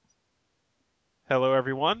Hello,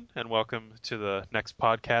 everyone, and welcome to the next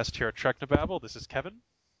podcast here at Treknobabble. This is Kevin.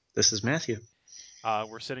 This is Matthew.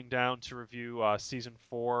 We're sitting down to review season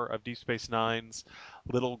 4 of Deep Space Nine's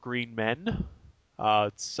Little Green Men. I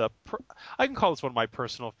can call this one of my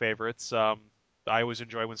personal favorites. I always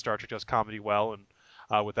enjoy when Star Trek does comedy well,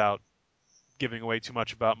 and without giving away too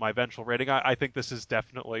much about my eventual rating, I think this is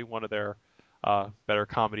definitely one of their better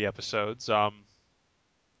comedy episodes.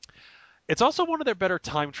 It's also one of their better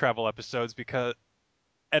time travel episodes because,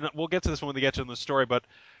 and we'll get to this when we get to the story, but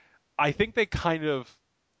I think they kind of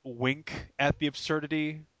wink at the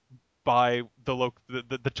absurdity by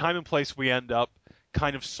the time and place we end up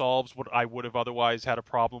kind of solves what I would have otherwise had a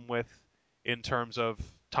problem with in terms of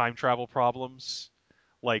time travel problems.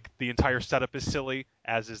 Like the entire setup is silly,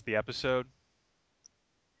 as is the episode.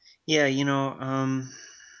 Yeah, I've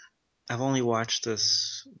only watched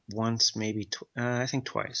this once, maybe I think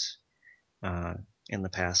twice, uh, in the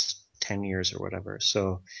past 10 years or whatever.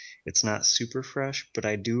 So it's not super fresh, but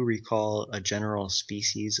I do recall a general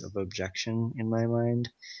species of objection in my mind,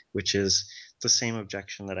 which is the same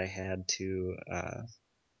objection that I had to,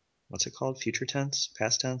 what's it called? Future tense?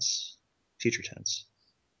 Past tense? Future tense.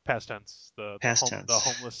 Past tense, Past the tense.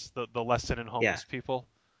 homeless, the lesson in Yeah, homeless people.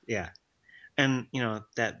 yeah. And,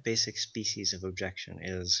 that basic species of objection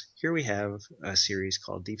is here we have a series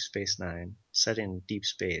called Deep Space Nine set in deep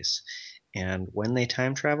space. And when they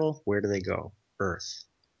time travel, where do they go? Earth.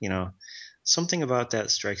 You know, something about that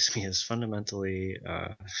strikes me as fundamentally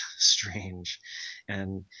strange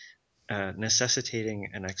and necessitating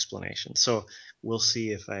an explanation. So we'll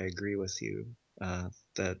see if I agree with you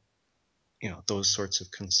that, those sorts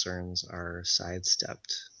of concerns are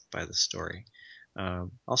sidestepped by the story.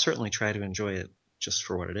 I'll certainly try to enjoy it just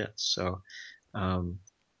for what it is. So, do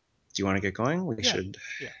you want to get going? We Yeah, should.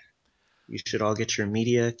 yeah. You should all get your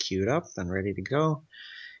media queued up and ready to go,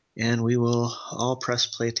 and we will all press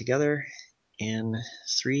play together in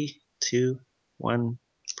three, two, one.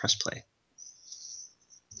 Press play.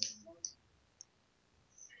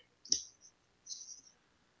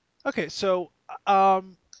 Okay, so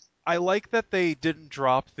um, I like that they didn't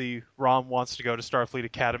drop the Rom wants to go to Starfleet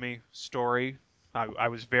Academy story. I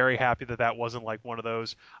was very happy that that wasn't like one of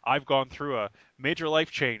those. I've gone through a major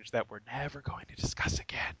life change that we're never going to discuss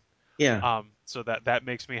again. Yeah. So that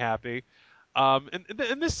makes me happy. And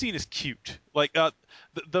this scene is cute. Like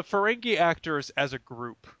the Ferengi actors as a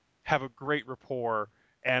group have a great rapport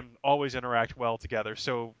and always interact well together.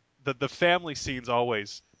 So the family scenes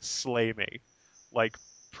always slay me. Like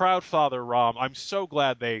proud father Rom. I'm so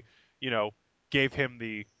glad they you know gave him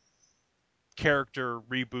the character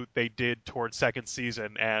reboot they did towards second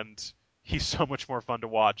season, and he's so much more fun to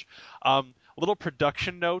watch. A little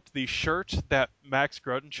production note: the shirt that Max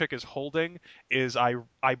Grodenchik is holding is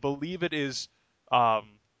I believe it is um,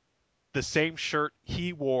 the same shirt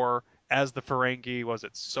he wore as the Ferengi. Was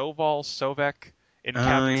it Soval Sovek in Oh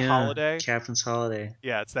Captain's yeah, Holiday? Captain's Holiday.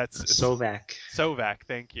 Yeah, it's Sovak. Sovak.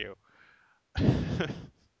 Thank you.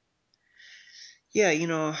 Yeah,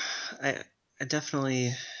 I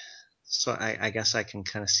definitely. So I guess I can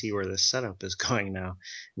kind of see where this setup is going now,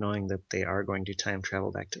 knowing that they are going to time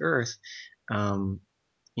travel back to Earth. Um,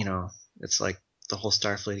 you know, it's like the whole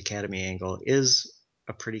Starfleet Academy angle is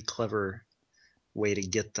a pretty clever way to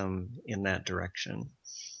get them in that direction.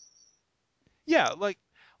 Yeah, like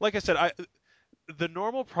I said, I the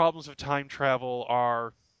normal problems of time travel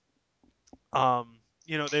are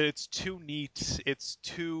that it's too neat, it's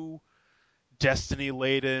too destiny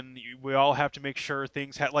laden. We all have to make sure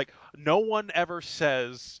things have like no one ever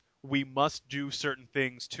says we must do certain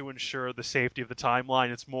things to ensure the safety of the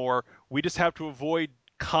timeline. It's more we just have to avoid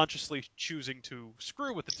consciously choosing to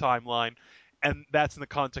screw with the timeline, and that's in the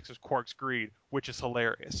context of Quark's greed, which is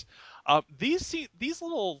hilarious. These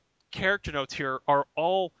little character notes here are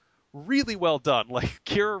all really well done. Like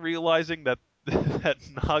Kira realizing that that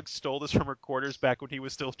Nog stole this from her quarters back when he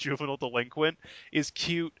was still juvenile delinquent is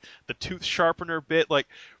cute. The tooth sharpener bit, like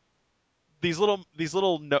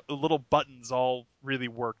little buttons, all really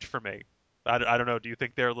worked for me. I don't know. Do you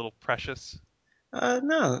think they're a little precious?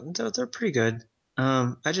 No, they're pretty good.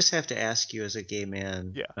 I just have to ask you, as a gay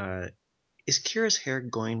man, Yeah. is Kira's hair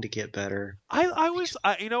going to get better?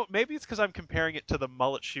 Maybe it's because I'm comparing it to the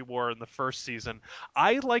mullet she wore in the first season.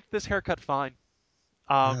 I liked this haircut fine.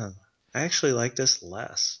 Um, Uh, I actually like this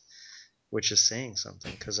less, which is saying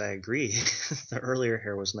something because I agree. The earlier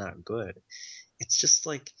hair was not good. It's just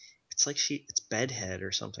like it's bedhead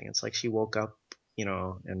or something. It's like she woke up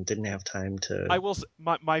and didn't have time I to. will.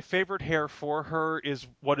 My favorite hair for her is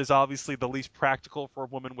what is obviously the least practical for a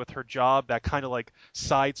woman with her job. That kind of like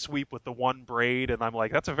side sweep with the one braid, and I'm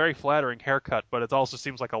like, that's a very flattering haircut, but it also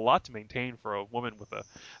seems like a lot to maintain for a woman with a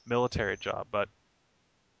military job. But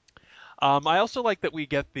I also like that we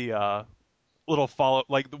get the little follow.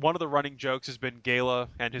 Like one of the running jokes has been Gala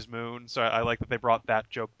and his moon, so I like that they brought that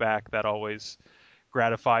joke back. That always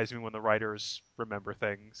gratifies me when the writers remember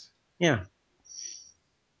things. Yeah.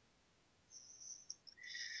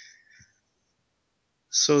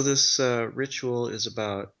 So this ritual is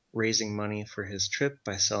about raising money for his trip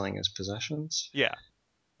by selling his possessions. Yeah.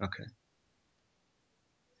 Okay.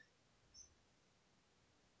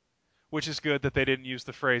 Which is good that they didn't use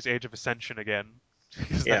the phrase "Age of Ascension" again,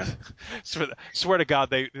 because Yeah. that swear to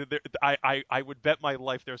God, I would bet my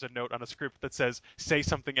life there's a note on a script that says say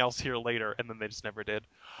something else here later, and then they just never did.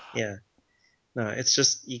 Yeah. No, it's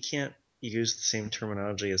just you can't use the same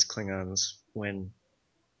terminology as Klingons when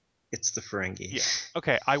it's the Ferengi. Yeah.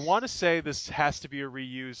 Okay. I want to say this has to be a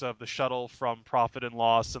reuse of the shuttle from Profit and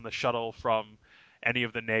Loss and the shuttle from any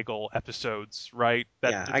of the Nagel episodes, right?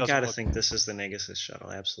 That Yeah, it I doesn't gotta look. think this is the Negasys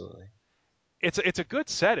shuttle. Absolutely. It's a good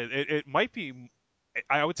set. It might be.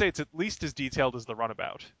 I would say it's at least as detailed as the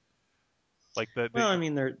Runabout. Like Well, I the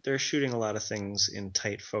mean, they're shooting a lot of things in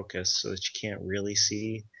tight focus so that you can't really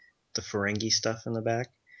see the Ferengi stuff in the back.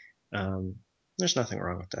 There's nothing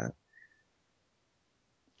wrong with that.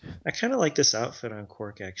 I kind of like this outfit on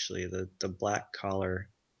Quark actually. The black collar,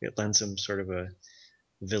 it lends him sort of a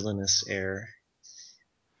villainous air.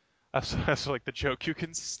 that's like the joke. You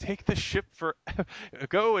can take the ship for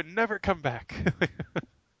go and never come back.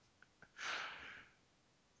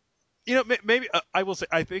 Maybe I will say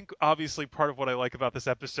I think obviously part of what I like about this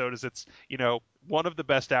episode is it's one of the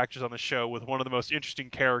best actors on the show with one of the most interesting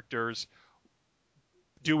characters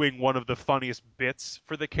doing one of the funniest bits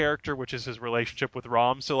for the character, which is his relationship with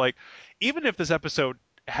Rom. So like, even if this episode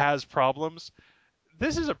has problems,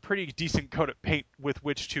 this is a pretty decent coat of paint with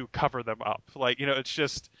which to cover them up. Like, it's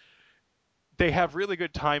just they have really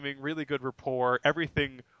good timing, really good rapport,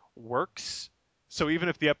 everything works. So even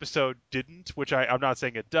if the episode didn't, which I'm not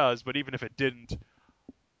saying it does, but even if it didn't,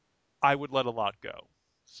 I would let a lot go.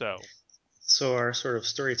 So So our sort of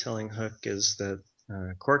storytelling hook is that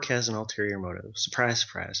Quark has an ulterior motive. Surprise,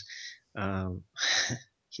 surprise. Um,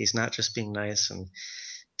 he's not just being nice and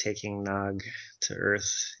taking Nog to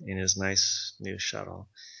Earth in his nice new shuttle.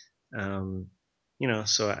 Um,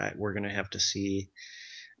 we're going to have to see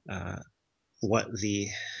uh, what the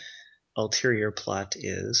ulterior plot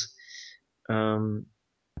is. Um,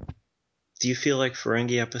 do you feel like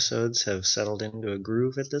Ferengi episodes have settled into a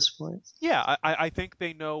groove at this point? yeah, I think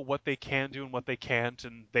they know what they can do and what they can't,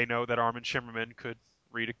 and they know that Armin Shimmerman could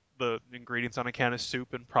read the ingredients on a can of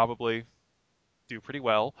soup and probably do pretty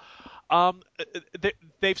well. Um,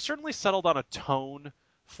 they've certainly settled on a tone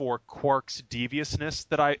for Quark's deviousness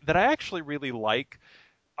that I actually really like.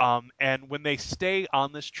 And when they stay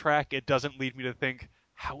on this track, it doesn't lead me to think,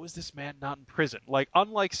 how is this man not in prison? Like,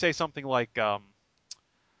 unlike say something like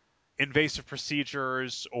Invasive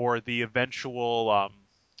Procedures or the eventual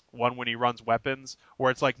one when he runs weapons,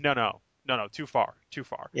 where it's like, no, no, no, no, too far, too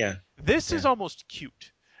far. Yeah, This is yeah, almost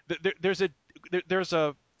cute. There's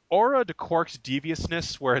a aura to Quark's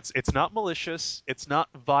deviousness where it's not malicious, it's not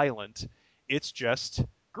violent, it's just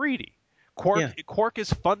greedy. yeah, Quark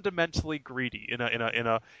is fundamentally greedy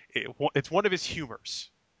it's one of his humors.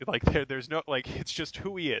 Like there's no like it's just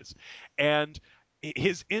who he is, and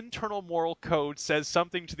his internal moral code says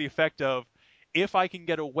something to the effect of, if I can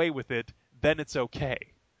get away with it, then it's okay.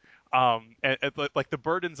 Like the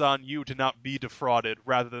burden's on you to not be defrauded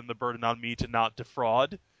rather than the burden on me to not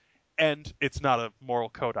defraud. And it's not a moral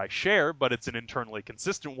code I share, but it's an internally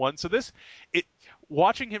consistent one. So it,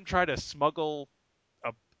 watching him try to smuggle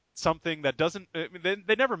a, something that doesn't, I mean,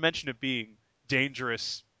 they never mention it being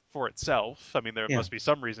dangerous for itself. I mean, there yeah. must be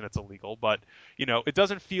some reason it's illegal, but it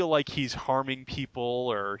doesn't feel like he's harming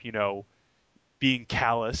people or being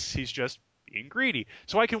callous. He's just being greedy.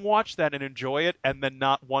 So I can watch that and enjoy it, and then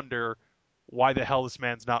not wonder why the hell this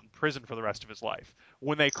man's not in prison for the rest of his life.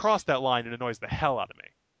 When they cross that line, it annoys the hell out of me.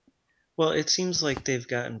 Well, it seems like they've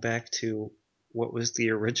gotten back to what was the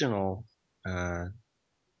original uh,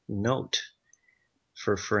 note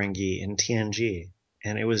for Ferengi in TNG,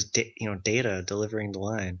 and it was Data delivering the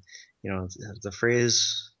line. The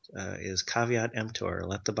phrase is caveat emptor,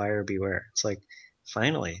 let the buyer beware. It's like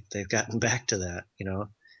finally they've gotten back to that.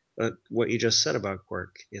 But what you just said about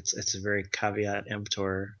Quark, it's a very caveat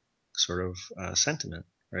emptor sort of sentiment,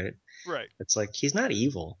 right? Right. It's like he's not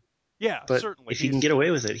evil, Yeah, but certainly. if he can He's get away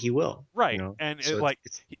with it, he will. right. And So like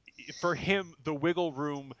it's for him, the wiggle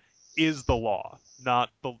room is the law, not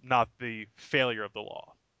the failure of the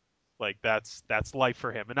law. Like that's life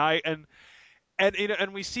for him.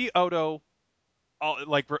 And we see Odo,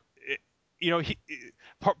 like,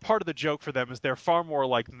 part of the joke for them is they're far more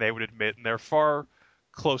alike than they would admit, and they're far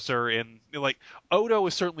closer in, like, Odo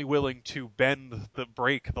is certainly willing to bend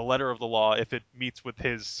the letter of the law if it meets with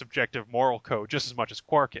his subjective moral code just as much as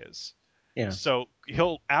Quark is. Yeah. So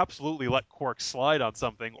he'll absolutely let Quark slide on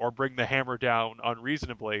something or bring the hammer down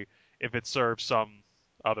unreasonably if it serves some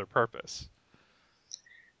other purpose.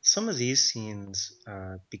 Some of these scenes,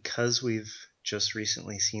 because we've just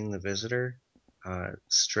recently seen The Visitor,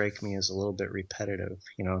 strike me as a little bit repetitive.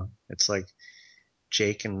 It's like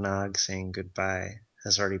Jake and Nog saying goodbye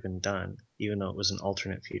has already been done, even though it was an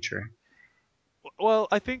alternate future. Well,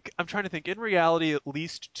 I'm trying to think. In reality, at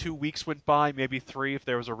least 2 weeks went by, maybe three if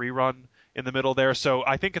there was a rerun in the middle there. So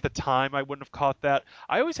I think at the time I wouldn't have caught that.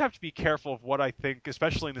 I always have to be careful of what I think,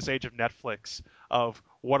 especially in this age of Netflix, of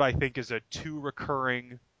what I think is a too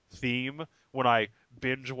recurring theme when I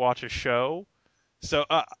binge watch a show. So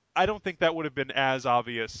I don't think that would have been as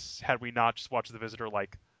obvious had we not just watched The Visitor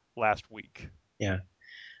like last week. Yeah.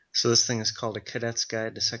 So this thing is called A Cadet's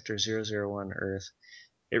Guide to Sector 001 Earth.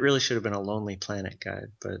 It really should have been a Lonely Planet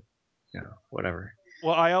guide, but whatever.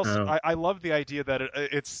 Well, Um, I love the idea that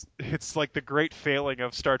it's like the great failing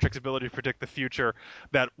of Star Trek's ability to predict the future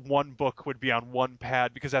that one book would be on one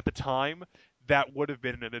pad, because at the time that would have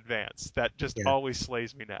been an advance. That just yeah. always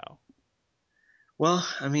slays me now. Well,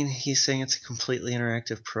 I mean, he's saying it's a completely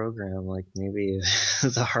interactive program. Like maybe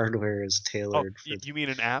the hardware is Oh, tailored for. you mean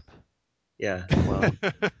an app? Yeah. Well,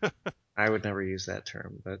 I would never use that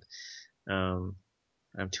term, but um,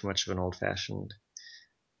 I'm too much of an old-fashioned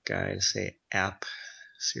guy to say app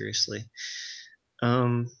seriously.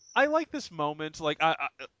 Um, I like this moment. Like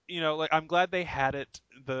like, I'm glad they had it.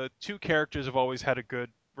 The two characters have always had a good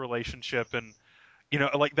relationship, and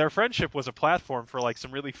like, their friendship was a platform for like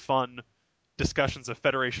some really fun discussions of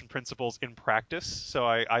Federation principles in practice. So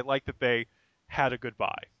I like that they had a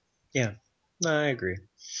goodbye. yeah, no, I agree.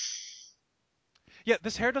 Yeah,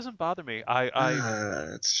 this hair doesn't bother me.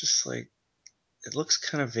 I It's just like it looks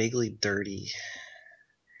kind of vaguely dirty.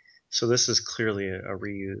 So this is clearly a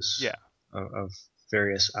reuse Yeah. of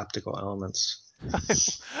various optical elements.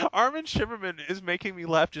 Armin Shimmerman is making me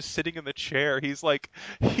laugh just sitting in the chair. He's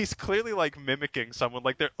clearly like mimicking someone.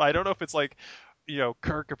 Like, there, I don't know if it's like,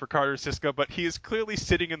 Kirk or Picard or Cisco, but he is clearly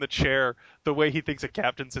sitting in the chair the way he thinks a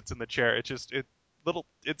captain sits in the chair. It's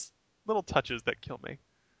little touches that kill me.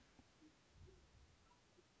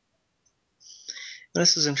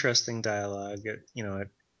 This is interesting dialogue.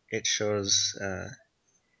 It shows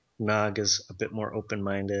Nog is a bit more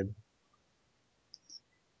open-minded.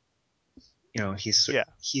 He's Yeah.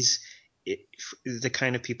 he's the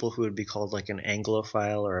kind of people who would be called like an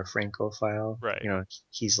Anglophile or a Francophile. Right.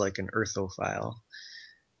 He's like an Earthophile.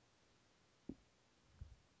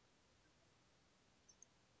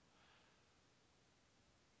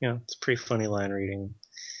 It's a pretty funny line reading.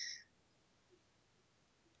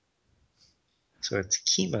 So it's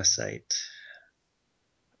Chemasite.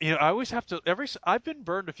 I always have to. I've been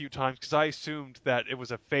burned a few times because I assumed that it was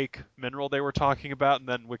a fake mineral they were talking about, and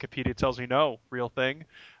then Wikipedia tells me no, real thing.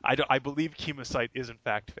 I believe chemasite is in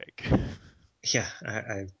fact fake. Yeah,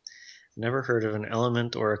 I've never heard of an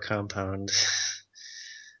element or a compound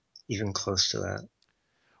even close to that.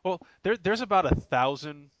 Well, there's about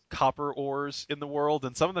 1,000 copper ores in the world,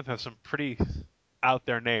 and some of them have some pretty out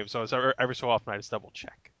there names. So every so often I just double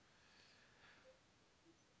check.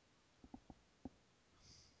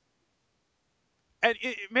 And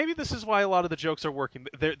maybe this is why a lot of the jokes are working.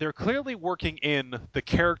 They're clearly working in the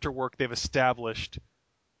character work they've established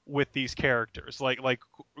with these characters. Like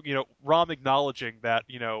Rom acknowledging that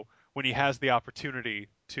when he has the opportunity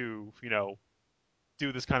to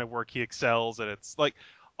do this kind of work, he excels, and it's like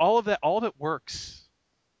all of it works.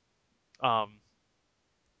 Um,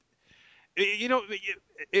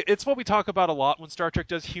 it's what we talk about a lot when Star Trek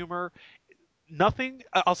does humor. Nothing.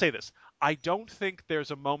 I'll say this: I don't think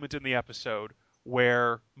there's a moment in the episode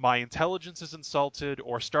where my intelligence is insulted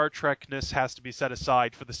or Star Trekness has to be set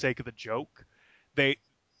aside for the sake of the joke. They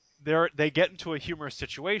they get into a humorous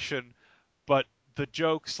situation, but the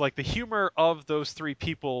jokes, like the humor of those three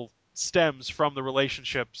people, stems from the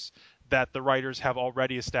relationships that the writers have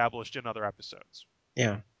already established in other episodes.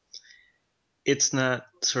 Yeah, it's not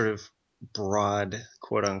sort of broad,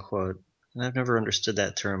 quote unquote. And I've never understood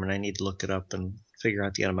that term, and I need to look it up and figure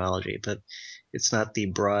out the etymology. But it's not the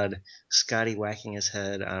broad Scotty whacking his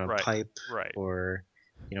head on a Right. pipe Right. or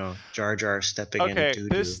Jar Jar stepping in Okay, doo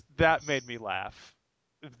doo. this that made me laugh.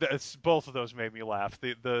 both of those made me laugh.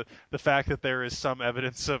 The fact that there is some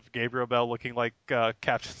evidence of Gabriel Bell looking like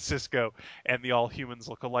Captain Cisco and the all humans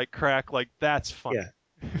look alike crack, like that's funny. Yeah.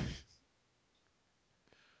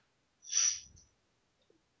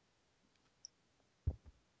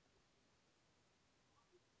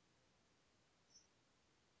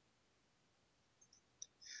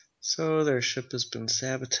 So their ship has been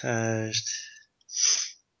sabotaged.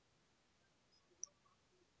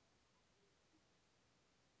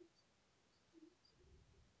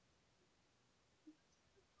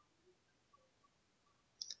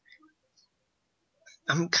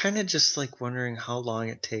 I'm kind of just like wondering how long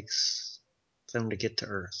it takes them to get to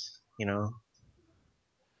Earth, you know?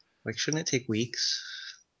 Like, shouldn't it take weeks?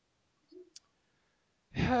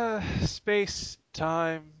 Space,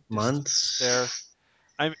 time, distance. There.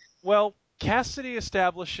 Months? Well, Cassidy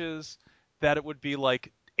establishes that it would be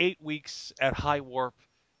like 8 weeks at high warp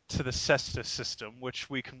to the Cesta system, which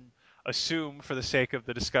we can assume, for the sake of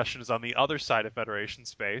the discussion, is on the other side of Federation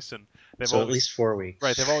space. And they've So at always, least 4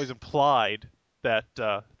 right, weeks. they've always implied that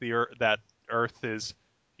that Earth is,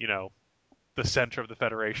 you know, the center of the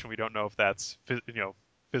Federation. We don't know if that's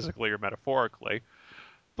physically or metaphorically,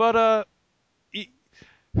 but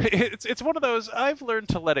it's one of those. I've learned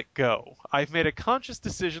to let it go. I've made a conscious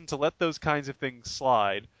decision to let those kinds of things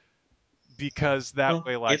slide because that Well,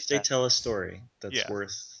 way life if they tell a matters. story that's Yeah,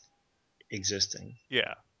 worth existing.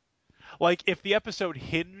 yeah. Like if the episode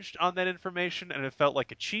hinged on that information and it felt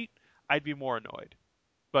like a cheat, I'd be more annoyed.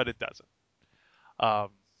 But it doesn't.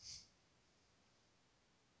 Um,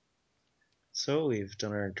 So we've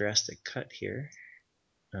done our drastic cut here.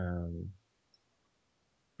 Um,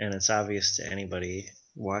 and it's obvious to anybody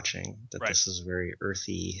watching that right. this is a very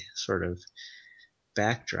earthy sort of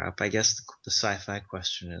backdrop. I guess the sci-fi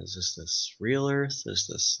question is this real Earth? Is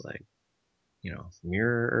this like,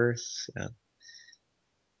 mirror Earth?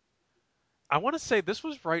 I want to say this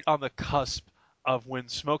was right on the cusp of when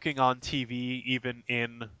smoking on TV,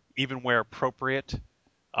 even where appropriate,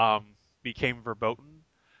 um, became verboten.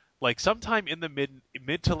 Like sometime in the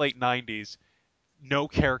mid to late '90s, no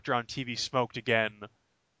character on TV smoked again.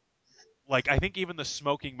 Like I think even the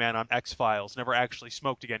smoking man on X Files never actually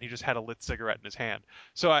smoked again. He just had a lit cigarette in his hand.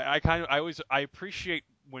 So I appreciate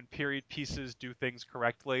when period pieces do things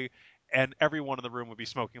correctly, and everyone in the room would be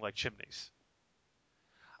smoking like chimneys.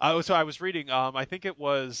 So I was reading. I think it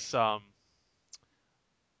was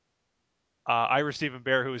Ira Stephen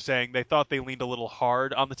Bear who was saying they thought they leaned a little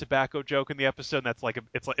hard on the tobacco joke in the episode. And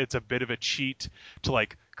that's it's a bit of a cheat to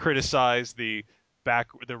like criticize the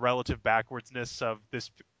relative backwardsness of this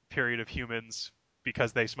period of humans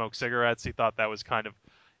because they smoke cigarettes. He thought that was kind of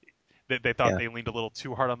they thought Yeah. they leaned a little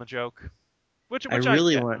too hard on the joke, I which I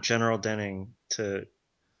really get. want General Denning to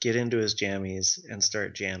get into his jammies and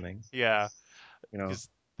start jamming. Yeah, You know,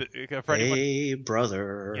 because for anyone hey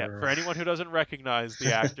yeah, for brother, anyone who doesn't recognize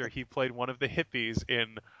the actor, he played one of the hippies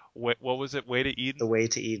in what was it, Way to the Eden? way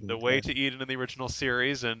to The Eden. Way Yeah, to Eden in the original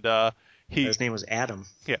series, and he his name was Adam.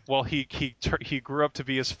 yeah, well he grew up to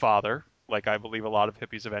be his father, like I believe a lot of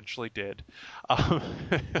hippies eventually did.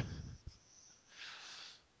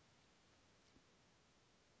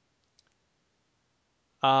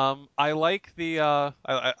 Um, I like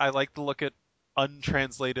I like the look at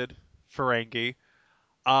untranslated Ferengi.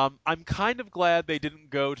 I'm kind of glad they didn't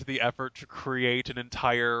go to the effort to create an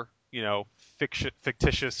entire,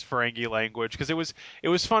 fictitious Ferengi language because it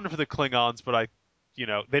was fun for the Klingons, but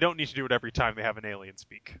they don't need to do it every time they have an alien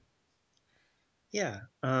speak. Yeah.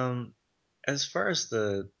 As far as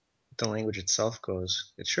the language itself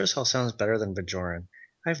goes, it sure as hell sounds better than Bajoran.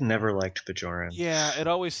 I've never liked Bajoran. Yeah, it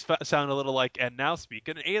always sounded a little like, and now speak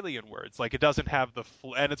in alien words. Like it doesn't have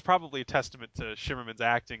and it's probably a testament to Shimmerman's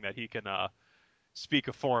acting that he can speak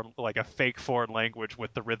like a fake foreign language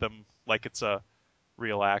with the rhythm like it's a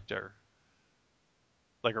real actor,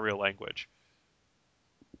 like a real language.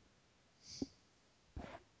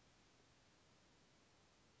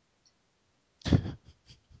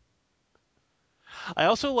 I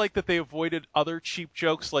also like that they avoided other cheap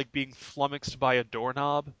jokes like being flummoxed by a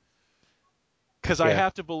doorknob, because I Yeah.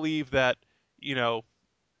 have to believe that, you know,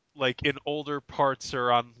 like in older parts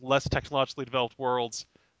or on less technologically developed worlds,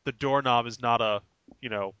 the doorknob is not a, you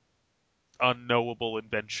know, unknowable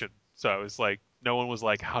invention. So it's like no one was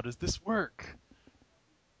like, "How does this work?"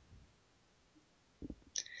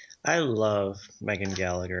 I love Megan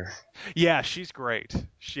Gallagher. Yeah, she's great.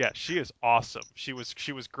 Yeah, she is awesome. She was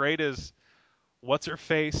great as what's her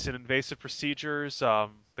face in Invasive Procedures, the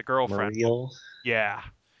girlfriend. Muriel. Yeah,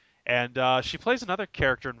 and she plays another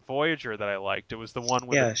character in Voyager that I liked. It was the one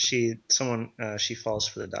with Yeah, she falls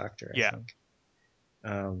for the doctor, I yeah, think.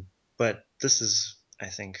 Um, but this is I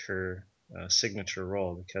think, her signature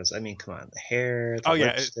role because, I mean, come on, the hair, the Oh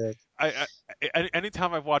yeah, lipstick.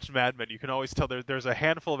 anytime I've watched Mad Men, you can always tell there's a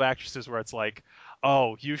handful of actresses where it's like,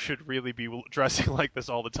 oh, you should really be dressing like this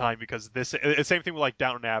all the time because this. Same thing with like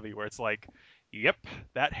Downton Abbey, where it's like, yep,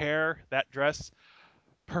 that hair, that dress,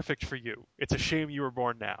 perfect for you. It's a shame you were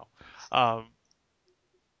born now. Um,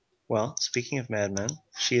 Well, speaking of Mad Men,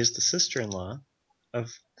 she is the sister-in-law of.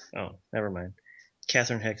 Oh, never mind.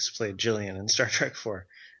 Catherine Hicks played Jillian in Star Trek 4.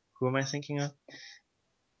 Who am I thinking of?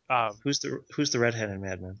 um, Who's the redhead in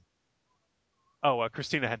Mad Men?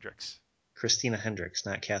 Christina Hendricks. Christina Hendricks,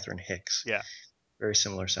 not Catherine Hicks. Yeah. Very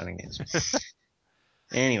similar sounding names.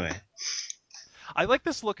 Anyway, I like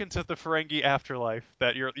this look into the Ferengi afterlife.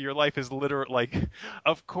 That your life is literally like,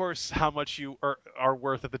 of course, how much you are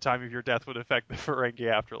worth at the time of your death would affect the Ferengi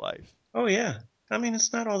afterlife. oh yeah, I mean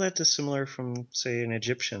it's not all that dissimilar from, say, an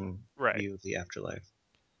Egyptian Right. view of the afterlife.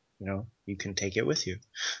 You can take it with you.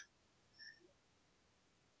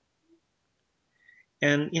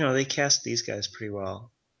 And they cast these guys pretty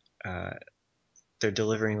well. Uh, they're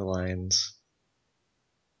delivering the lines.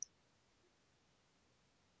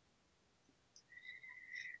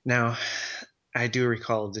 Now, I do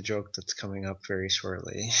recall the joke that's coming up very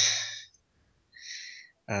shortly.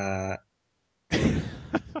 Uh,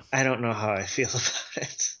 I don't know how I feel about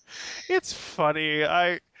it. It's funny.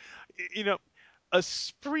 You know, a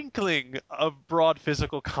sprinkling of broad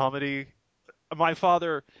physical comedy. My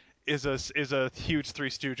father is a huge Three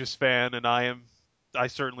Stooges fan, and I am. I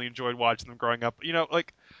certainly enjoyed watching them growing up.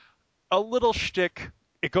 Like a little shtick.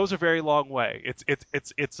 It goes a very long way.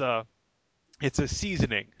 It's a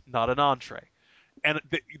seasoning, not an entree. And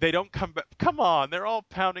they don't come back. Come on, they're all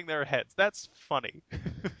pounding their heads. That's funny.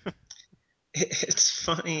 It's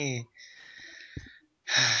funny.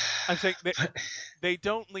 I'm saying But they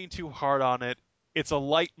don't lean too hard on it. It's a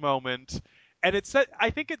light moment, and it set. I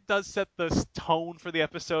think it does set the tone for the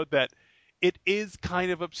episode that it is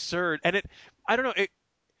kind of absurd, and it. I don't know.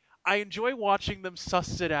 I enjoy watching them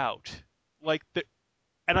suss it out, like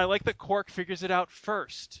and I like that Quark figures it out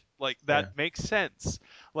first. Like that yeah. makes sense.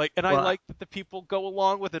 And I Well, like that the people go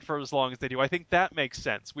along with it for as long as they do. I think that makes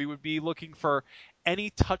sense. We would be looking for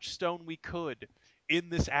any touchstone we could in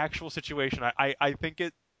this actual situation. I think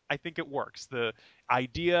it works. The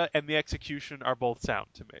idea and the execution are both sound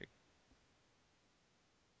to me.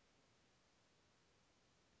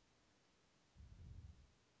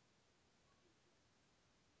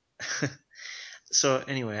 so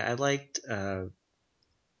anyway, I liked the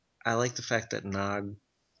fact that Nog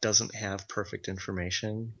doesn't have perfect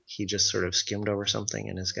information. He just sort of skimmed over something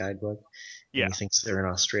in his guidebook, and Yeah. he thinks they're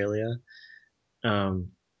in Australia.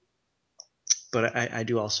 Um, but I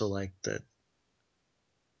do also like that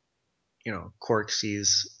Quark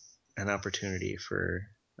sees an opportunity for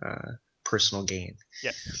personal gain,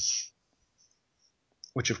 Yes.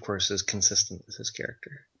 which of course is consistent with his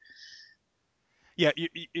character. Yeah.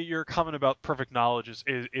 Your comment about perfect knowledge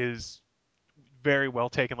is very well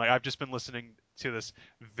taken. Like I've just been listening to this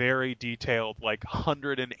very detailed, like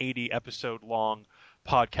 180 episode long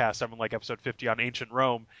podcast. I'm on like episode 50 on ancient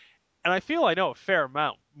Rome, and I feel I know a fair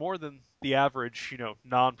amount, more than the average,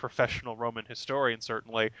 non-professional Roman historian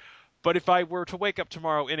certainly. But if I were to wake up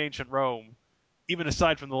tomorrow in ancient Rome, even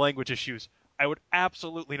aside from the language issues, I would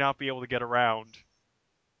absolutely not be able to get around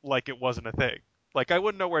like it wasn't a thing. Like I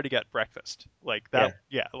wouldn't know where to get breakfast. Like that,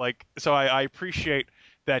 Yeah. yeah. Like so, I appreciate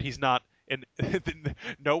that he's not. And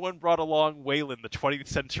no one brought along Waylon, the 20th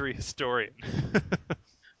century historian.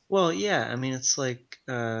 Well, yeah. I mean, it's like,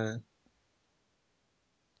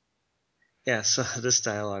 yeah. So this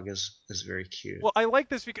dialogue is very cute. Well, I like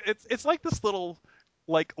this because it's like this little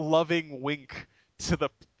like loving wink to the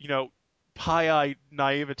pie-eyed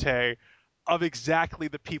naivete of exactly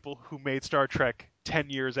the people who made Star Trek 10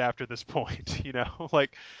 years after this point.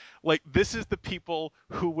 Like this is the people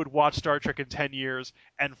who would watch Star Trek in 10 years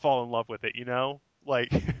and fall in love with it.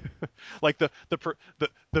 Like like the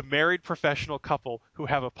married professional couple who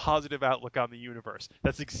have a positive outlook on the universe.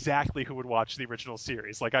 That's exactly who would watch the original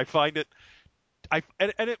series. Like I find it and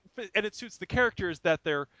it suits the characters that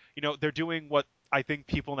they're doing what I think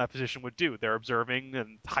people in that position would do. They're observing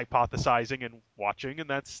and hypothesizing and watching, and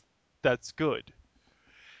that's good.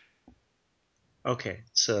 Okay,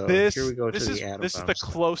 so here This we go to this the is atom this is the bomb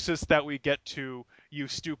stuff. closest that we get to you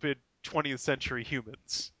stupid 20th century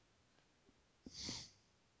humans.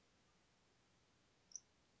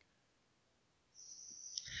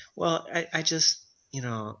 Well, I just,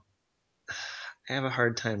 I have a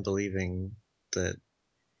hard time believing that,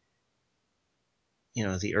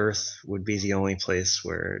 the Earth would be the only place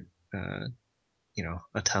where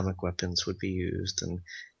atomic weapons would be used, and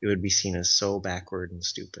it would be seen as so backward and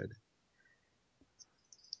stupid.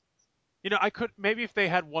 I could maybe if they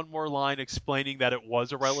had one more line explaining that it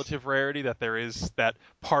was a relative rarity, that there is that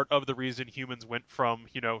part of the reason humans went from,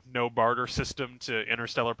 no barter system to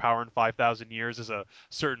interstellar power in 5,000 years is a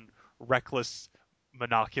certain reckless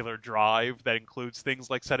monocular drive that includes things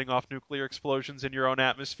like setting off nuclear explosions in your own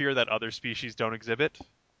atmosphere that other species don't exhibit.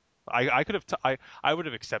 I could have I would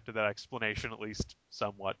have accepted that explanation at least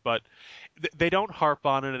somewhat, but they don't harp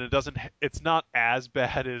on it, and it's not as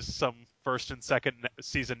bad as some first and second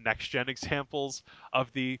season next gen examples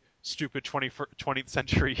of the stupid 20th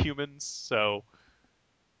century humans. So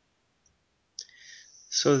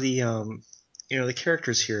So the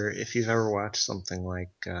characters here, if you've ever watched something like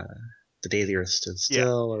The Day the Earth Stood yeah,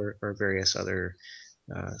 Still, or various other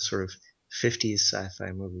sort of 50s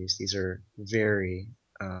sci-fi movies, these are very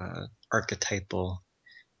archetypal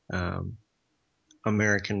um,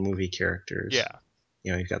 American movie characters. yeah,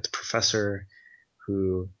 You've got the professor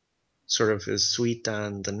who sort of is sweet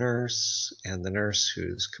on the nurse, and the nurse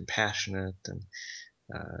who's compassionate, and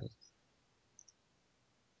uh,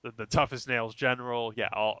 the toughest nails general, yeah,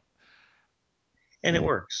 all. it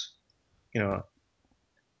works. You know,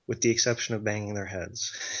 with the exception of banging their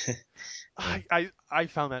heads. you know. I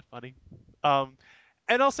found that funny. Um,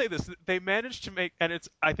 and I'll say this: they managed to make, and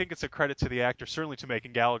I think it's a credit to the actor, certainly to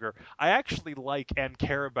Macon Gallagher. I actually like and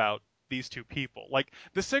care about these two people. Like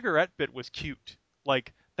the cigarette bit was cute.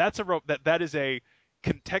 Like that is a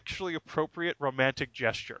contextually appropriate romantic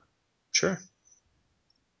gesture. Sure.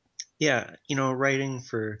 Yeah, writing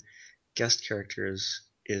for guest characters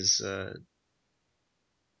is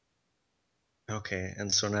okay.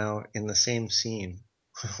 And so now in the same scene,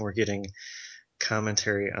 we're getting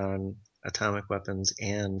commentary on atomic weapons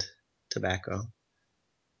and tobacco.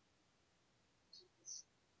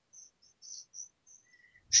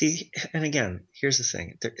 See, and again, here's the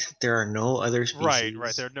thing: there are no other Right,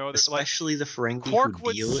 right. species, There are no other like especially the Ferengi, who Quark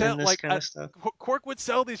would deal in sell this kind of stuff. Quark would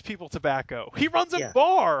sell these people tobacco. He runs a Yeah,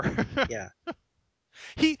 bar. yeah.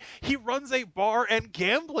 he runs a bar and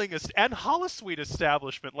gambling and holosuite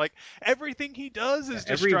establishment. Like everything he does Yeah, is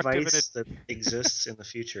every destructive, and it. vice that exists in the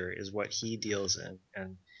future is what he deals in,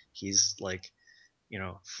 and he's like,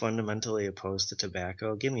 fundamentally opposed to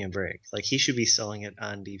tobacco. Give me a break. Like, he should be selling it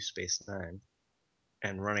on Deep Space Nine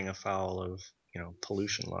and running afoul of,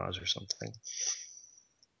 pollution laws or something.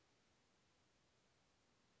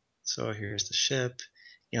 So here's the ship.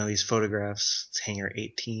 These photographs. It's Hangar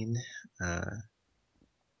 18. Uh,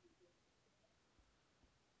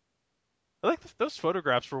 I like those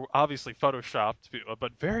photographs were obviously photoshopped,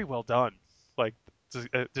 but very well done. Like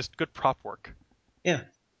just good prop work. yeah,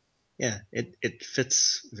 yeah. It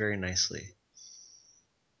fits very nicely.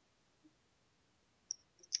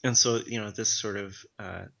 And so, this sort of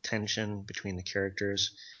tension between the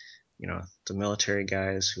characters, the military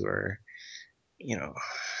guys who are, you know,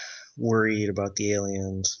 worried about the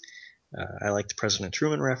aliens. I like the President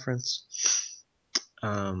Truman reference.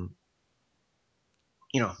 Um,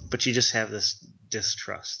 but you just have this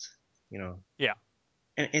distrust, you know, Yeah.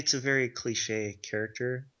 and it's a very cliche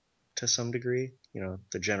character to some degree.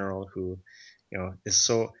 The general who, is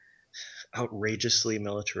so outrageously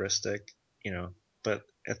militaristic, but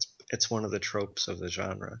it's one of the tropes of the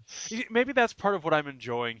genre. Maybe that's part of what I'm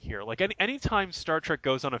enjoying here. Like anytime Star Trek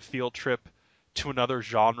goes on a field trip to another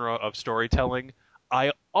genre of storytelling,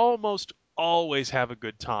 I almost always have a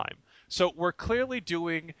good time. So we're clearly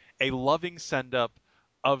doing a loving send up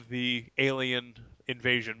of the alien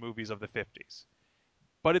invasion movies of the 50s.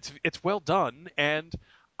 But it's well done, and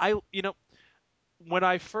I when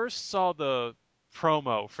I first saw the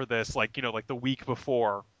promo for this, like like the week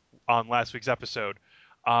before on last week's episode,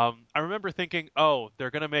 I remember thinking, oh,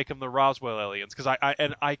 they're gonna make them the Roswell aliens, because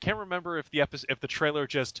I can't remember if if the trailer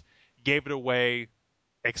just gave it away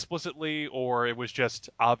explicitly or it was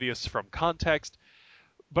just obvious from context.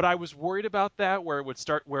 But I was worried about that, where it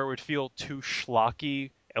would feel too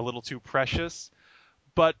schlocky, a little too precious.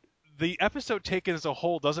 But the episode taken as a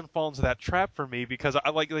whole doesn't fall into that trap for me, because I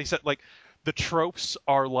like they said, like the tropes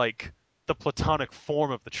are like the platonic form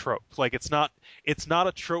of the trope. Like it's not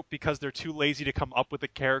a trope because they're too lazy to come up with a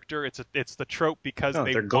character. It's the trope because No,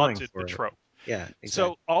 they they're going wanted the for it. trope. Yeah, exactly.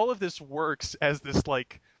 So all of this works as this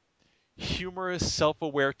like humorous,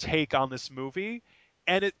 self-aware take on this movie,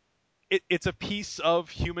 and it's a piece of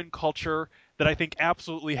human culture that I think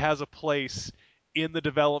absolutely has a place in the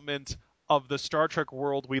development of the Star Trek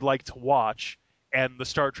world we like to watch and the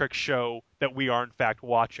Star Trek show that we are in fact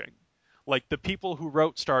watching. Like the people who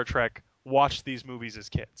wrote Star Trek watched these movies as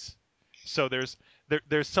kids. So there's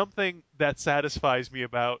something that satisfies me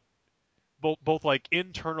about both like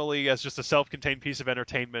internally as just a self-contained piece of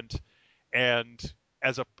entertainment, and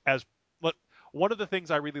as what one of the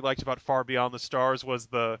things I really liked about Far Beyond the Stars was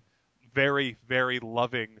the very very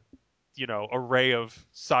loving, array of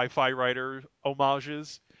sci-fi writer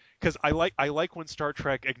homages. Because I like when Star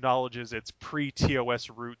Trek acknowledges its pre-TOS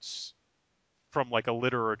roots from like a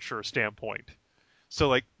literature standpoint. So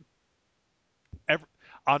like ev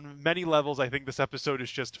on many levels, I think this episode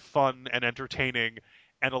is just fun and entertaining,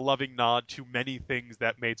 and a loving nod to many things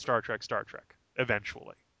that made Star Trek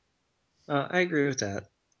eventually. I agree with that.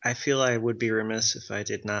 I feel I would be remiss if I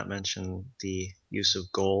did not mention the use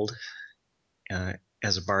of gold uh,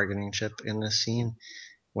 as a bargaining chip in this scene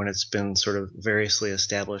when it's been sort of variously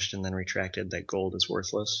established and then retracted that gold is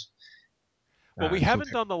worthless. Well, we haven't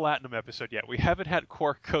Compared, done the Latinum episode yet. We haven't had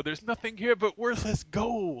Quark go, "There's nothing here but worthless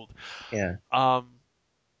gold." yeah, Um,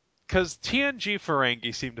 because TNG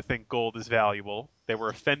Ferengi seem to think gold is valuable. They were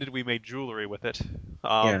offended we made jewelry with it.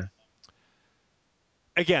 yeah.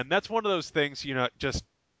 Again, that's one of those things, just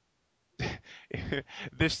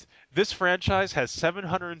this franchise has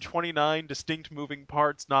 729 distinct moving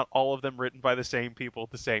parts, not all of them written by the same people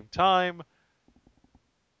at the same time.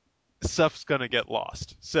 Stuff's gonna get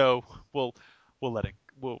lost. So we'll let it.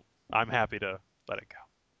 I'm happy to let it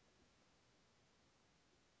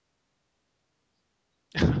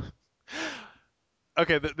go.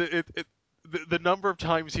 Okay, the number of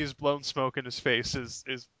times he's blown smoke in his face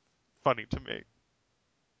is funny to me.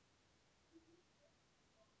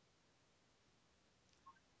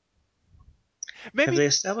 Have Maybe they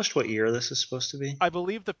established what year this is supposed to be? I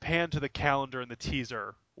believe the pan to the calendar in the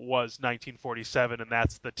teaser was 1947, and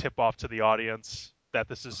that's the tip off to the audience that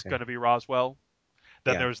this is Okay, going to be Roswell.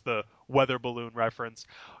 Then yeah, there's the weather balloon reference.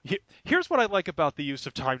 Here's what I like about the use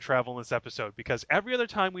of time travel in this episode, because every other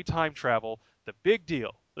time we time travel, the big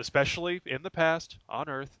deal, especially in the past on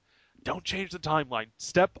Earth, don't change the timeline.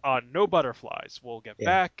 Step on no butterflies. We'll get yeah,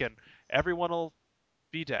 back and everyone will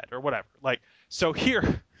be dead or whatever. Like, so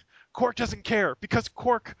here, Quark doesn't care because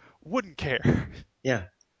Quark wouldn't care. yeah.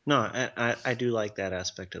 No, I do like that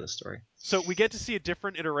aspect of the story. So we get to see a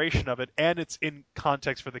different iteration of it, and it's in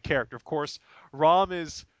context for the character. Of course, Rom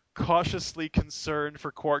is cautiously concerned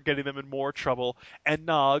for Quark getting them in more trouble, and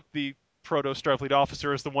Nog, the proto Starfleet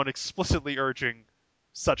officer, is the one explicitly urging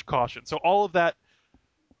such caution. So all of that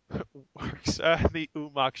works. The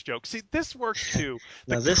Umox joke. See, this works too.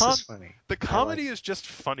 The Now this is funny. the I like comedy it. is just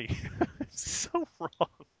funny. It's so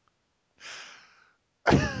wrong.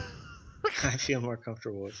 I feel more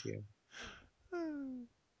comfortable with you.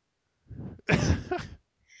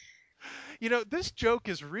 This joke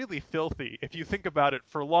is really filthy if you think about it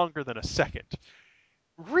for longer than a second.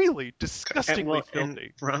 Really disgustingly And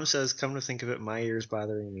filthy. Ram says, "Come to think of it, my ears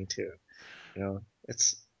bothering me too." You know,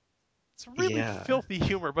 it's It's really yeah. filthy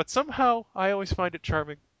humor, but somehow I always find it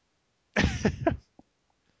charming.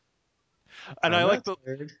 And I I'm like not the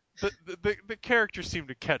scared. the characters seem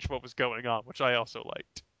to catch what was going on, which I also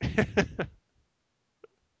liked.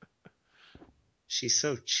 She's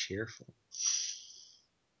so cheerful.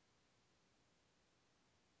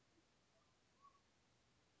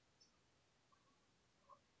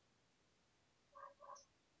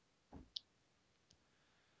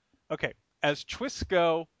 Okay, as twists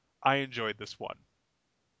go, I enjoyed this one.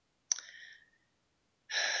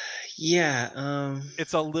 Yeah.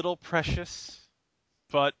 It's a little precious,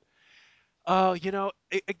 but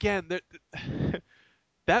again,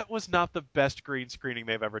 that was not the best green screening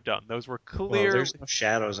they've ever done. Those were Well, there's clearly, no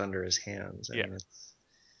shadows under his hands. I yeah. mean,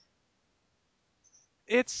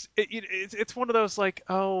 it's It's one of those like,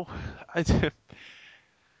 oh, I,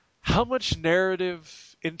 how much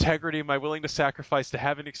narrative integrity am I willing to sacrifice to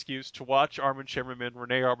have an excuse to watch Armin Shimmerman,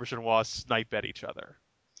 Rene Auberjonois snipe at each other?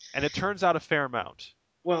 And it turns out a fair amount.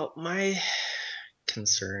 well, my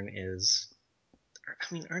concern is,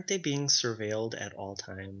 I mean, aren't they being surveilled at all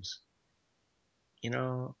times? You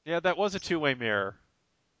know, Yeah, that was a two-way mirror.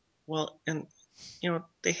 well, and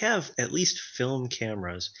they have at least film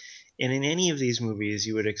cameras. And in any of these movies,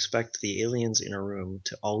 you would expect the aliens in a room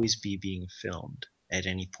to always be being filmed at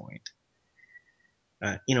any point.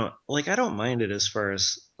 Like I don't mind it as far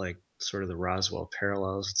as like sort of the Roswell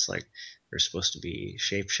parallels. It's like there's supposed to be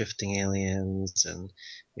shape shifting aliens, and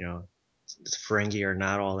you know, the Ferengi are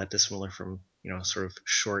not all that dissimilar from sort of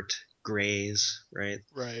short grays, right?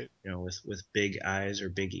 Right. With big eyes or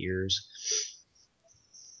big ears.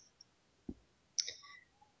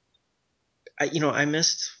 I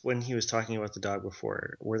missed when he was talking about the dog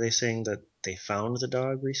before. Were they saying that they found the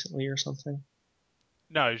dog recently or something?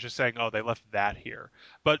 No, he's just saying, oh, they left that here.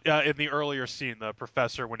 But in the earlier scene, the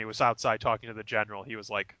professor, when he was outside talking to the general, he was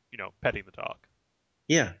like, petting the dog.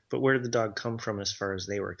 Yeah, but where did the dog come from as far as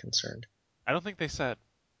they were concerned? I don't think they said.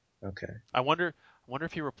 Okay. I wonder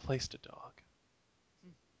if he replaced a dog.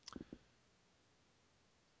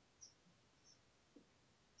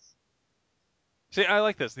 See, I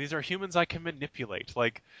like this. These are humans I can manipulate.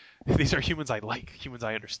 Like, these are humans I like, humans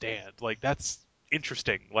I understand. Like, that's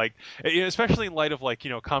interesting. Like, especially in light of like,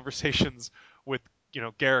 conversations with,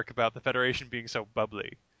 Garrick about the Federation being so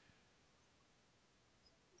bubbly.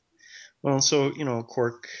 Well, so,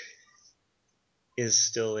 Quark is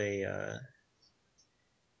still a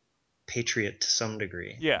patriot to some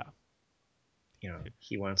degree. Yeah.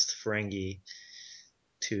 He wants the Ferengi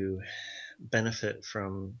to benefit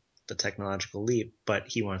from the technological leap, but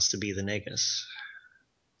he wants to be the Negus.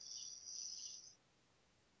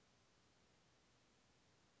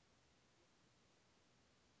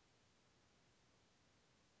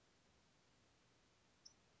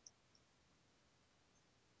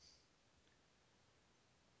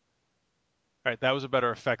 All right, that was a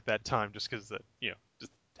better effect that time, just because that,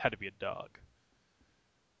 just had to be a dog.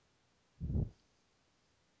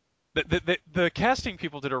 The casting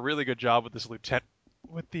people did a really good job with this lieutenant,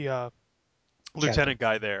 with the Captain. lieutenant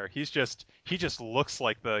guy there. He just looks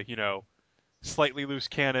like the, slightly loose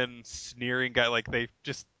cannon, sneering guy. Like they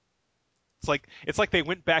just it's like they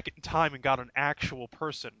went back in time and got an actual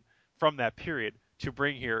person from that period to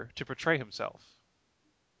bring here to portray himself.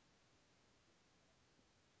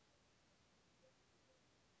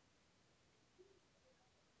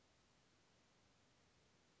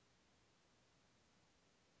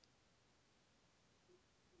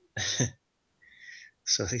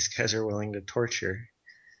 So these guys are willing to torture.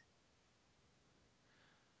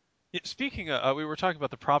 Yeah, speaking of, we were talking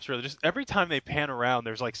about the props earlier. Just every time they pan around,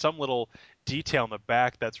 there's like some little detail in the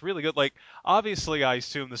back that's really good. Like obviously, I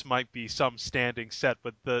assume this might be some standing set,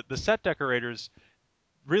 but the set decorators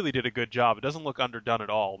really did a good job. It doesn't look underdone at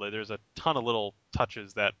all. There's a ton of little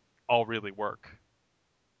touches that all really work.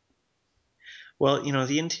 Well,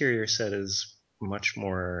 the interior set is much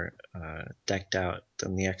more decked out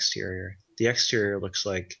than the exterior. The exterior looks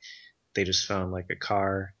like they just found like a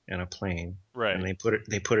car and a plane, and Right.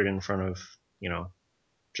 they put it in front of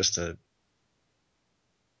just uh,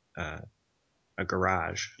 a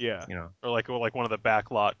garage, Yeah. you know, Or like one of the back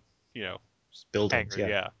lot, you know, buildings. hangars. Yeah,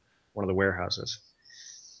 Yeah. one of the warehouses.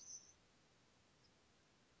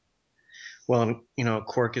 Well,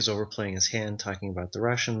 Quark is overplaying his hand, talking about the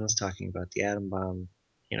Russians, talking about the atom bomb.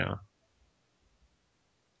 You know,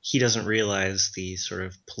 he doesn't realize the sort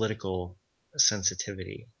of political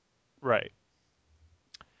sensitivity. Right.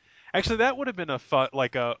 Actually, that would have been a fun,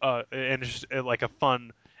 like a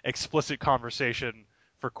fun, explicit conversation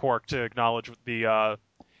for Quark to acknowledge the.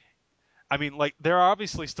 I mean, like there are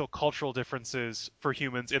obviously still cultural differences for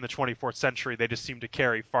humans in the 24th century. They just seem to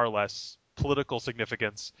carry far less political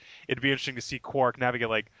significance. It'd be interesting to see Quark navigate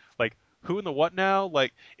like who in the what now?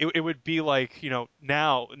 Like it would be like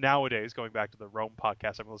nowadays going back to the Rome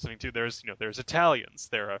podcast I'm listening to. There's Italians.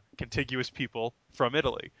 They're a contiguous people from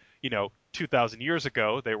Italy. 2,000 years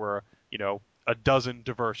ago they were a dozen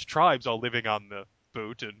diverse tribes all living on the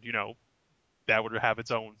boot, and that would have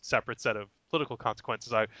its own separate set of political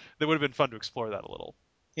consequences. That would have been fun to explore that a little.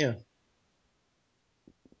 Yeah.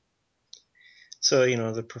 So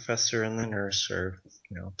the professor and the nurse are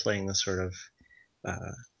playing the sort of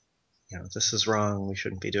uh, this is wrong. We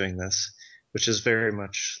shouldn't be doing this, which is very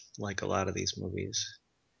much like a lot of these movies.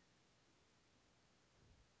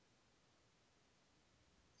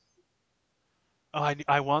 Oh,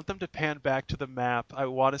 I want them to pan back to the map. I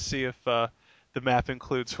want to see if the map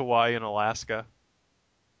includes Hawaii and Alaska.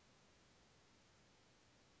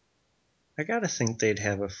 I gotta think they'd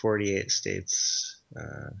have a 48 states.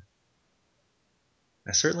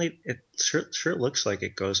 I certainly it sure looks like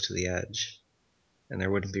it goes to the edge, and there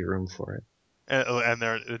wouldn't be room for it. And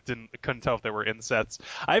there, couldn't tell if there were insets.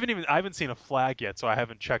 I haven't seen a flag yet, so I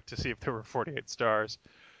haven't checked to see if there were 48 stars.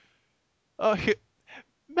 Uh, he,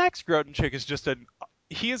 Max Grodenchik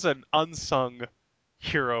he is an unsung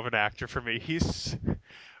hero of an actor for me. He's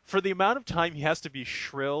for the amount of time he has to be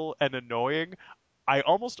shrill and annoying, I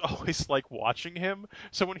almost always like watching him.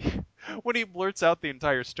 So when he blurts out the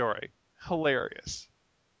entire story, hilarious.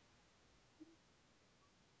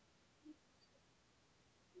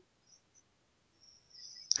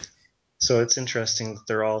 So it's interesting that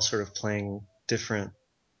they're all sort of playing different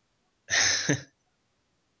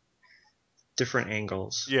different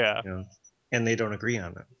angles, Yeah. and they don't agree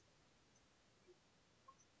on them.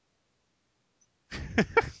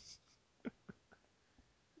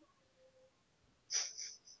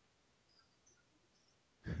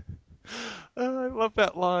 I love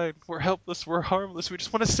that line. We're helpless, we're harmless, we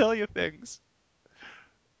just want to sell you things.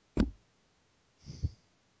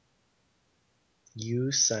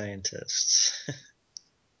 You scientists.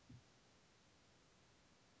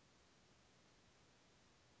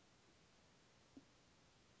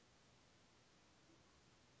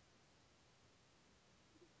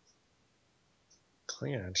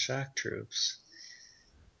 Klingon shock troops.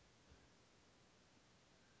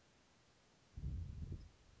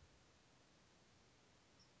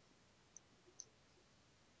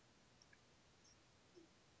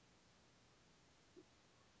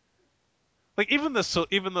 Like even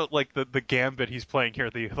the like the gambit he's playing here,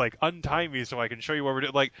 the like untie me so I can show you what we're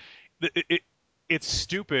doing. Like it's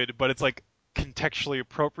stupid, but it's like contextually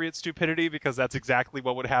appropriate stupidity because that's exactly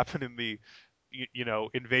what would happen in the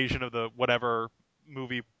invasion of the whatever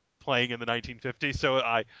movie playing in the 1950s. So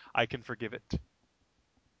I can forgive it.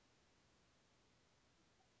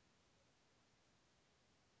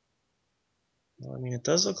 Well, I mean, it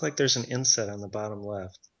does look like there's an inset on the bottom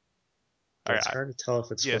left, All but right, it's hard to tell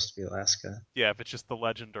if it's yeah, supposed to be Alaska. yeah, if it's just the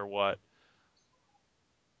legend or what.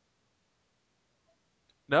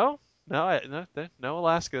 No, no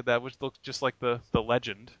Alaska. That would look just like the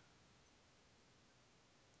legend.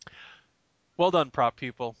 Well done, prop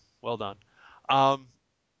people. Well done. Um,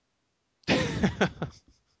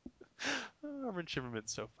 Armin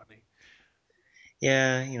Shimmerman's so funny.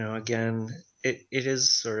 Yeah, again, it is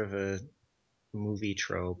sort of a movie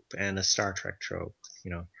trope and a Star Trek trope.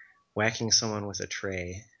 You know, whacking someone with a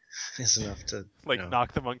tray is enough to, Like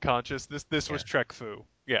knock them unconscious. This yeah. was Trek Fu.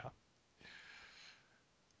 Yeah.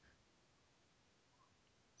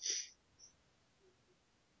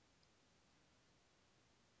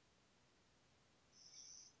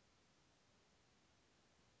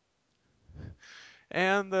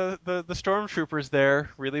 And the stormtroopers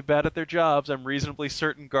there really bad at their jobs. I'm reasonably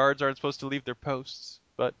certain guards aren't supposed to leave their posts,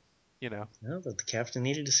 but you know. Well, but the captain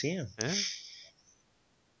needed to see him Eh.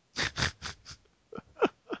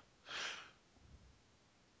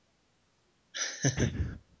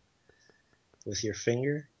 with your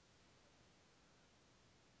finger.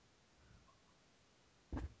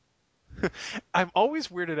 I'm always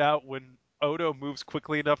weirded out when Odo moves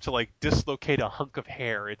quickly enough to like dislocate a hunk of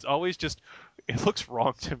hair. It's always just it looks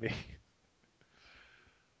wrong to me.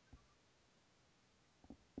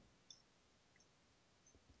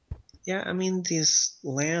 Yeah, I mean, these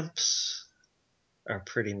lamps are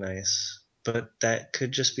pretty nice, but that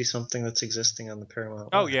could just be something that's existing on the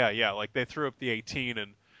Paramount Oh lot. yeah, yeah. Like they threw up the 18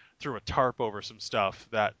 and threw a tarp over some stuff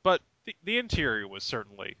that, but the interior was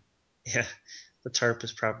certainly. Yeah, the tarp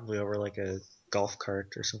is probably over like a golf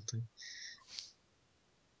cart or something.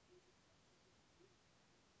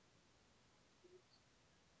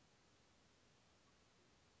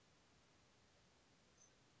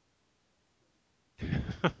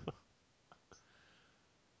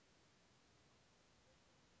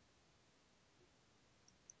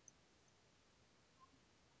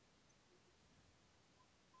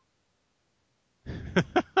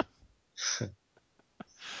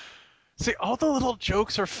 See, all the little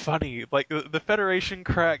jokes are funny. Like the Federation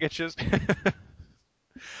crack, it's just.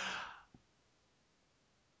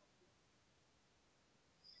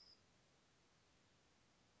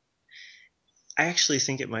 I actually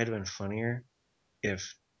think it might have been funnier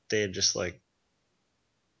if they had just like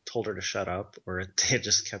told her to shut up, or they had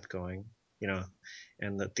just kept going, you know,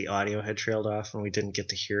 and that the audio had trailed off and we didn't get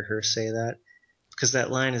to hear her say that, because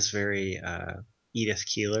that line is very Edith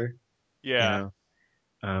Keeler, you Yeah, know,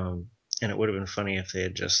 um, and it would have been funny if they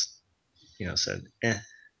had just, said,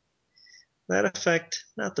 that effect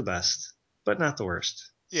not the best, but not the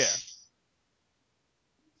worst. yeah.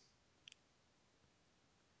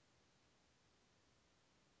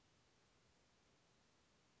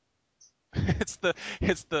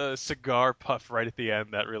 It's the cigar puff right at the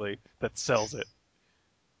end that really that sells it.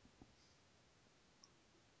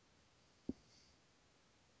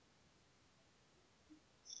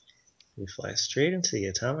 We fly straight into the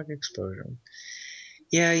atomic explosion.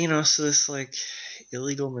 Yeah, so this like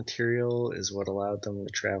illegal material is what allowed them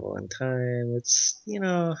to travel in time. It's.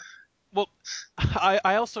 Well,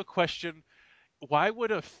 I also question why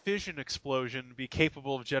would a fission explosion be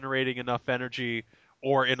capable of generating enough energy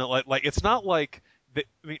or in a like it's not like I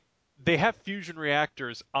mean, they have fusion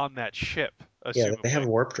reactors on that ship Yeah, they have assumably.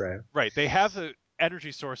 warp drive. Right, they have the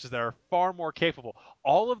energy sources that are far more capable.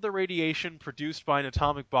 All of the radiation produced by an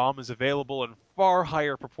atomic bomb is available in far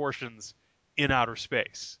higher proportions in outer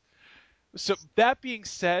space. So that being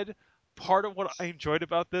said, part of what I enjoyed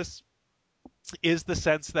about this is the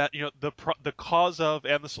sense that the cause of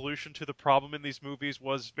and the solution to the problem in these movies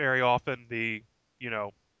was very often the you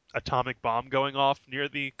know atomic bomb going off near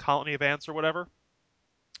the colony of ants or whatever.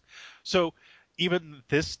 So even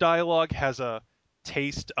this dialogue has a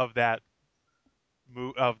taste of that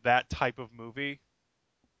of that type of movie.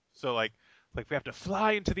 So like we have to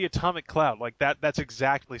fly into the atomic cloud. Like that's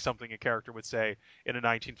exactly something a character would say in a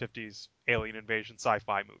 1950s alien invasion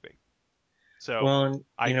sci-fi movie. So Well,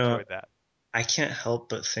 I enjoyed that. I can't help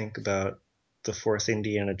but think about the fourth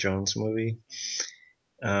Indiana Jones movie.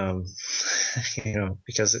 Hmm. Um,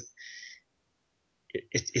 because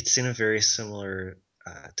it's in a very similar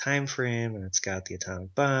time frame, and it's got the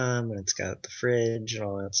atomic bomb, and it's got the fridge and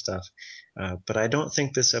all that stuff. But I don't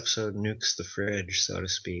think this episode nukes the fridge, so to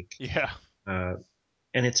speak. Yeah. Uh,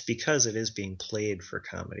 and it's because it is being played for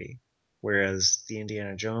comedy, whereas the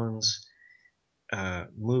Indiana Jones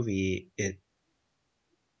movie, it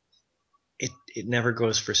never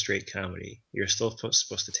goes for straight comedy. You're still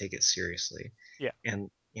supposed to take it seriously, Yeah. and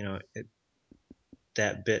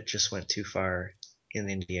that bit just went too far in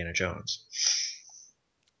Indiana Jones.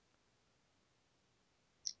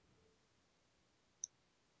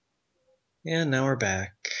 And now we're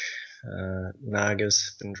back.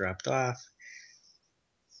 Naga's been dropped off.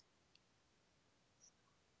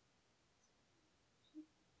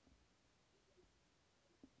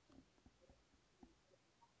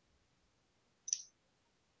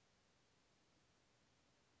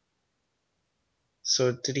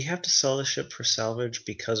 So did he have to sell the ship for salvage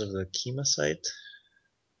because of the Kima site?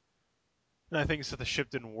 And I think so the ship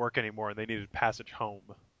didn't work anymore and they needed passage home.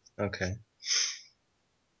 Okay.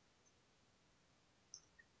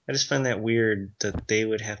 I just find that weird that they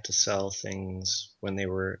would have to sell things when they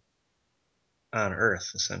were on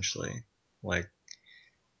Earth, essentially. Like, in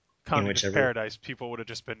Communist whichever. paradise, people would have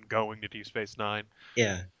just been going to Deep Space Nine.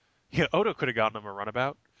 Yeah. Yeah, Odo could have gotten them a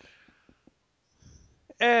runabout.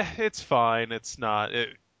 It's fine. It's not.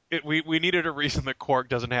 We needed a reason that Quark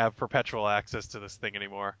doesn't have perpetual access to this thing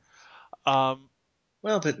anymore. Um,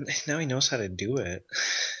 Well, but now he knows how to do it.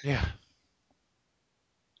 yeah.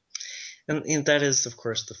 And that is, of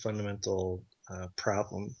course, the fundamental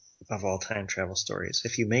problem of all time travel stories.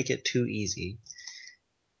 If you make it too easy,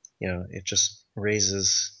 it just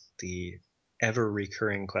raises the ever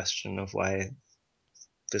recurring question of why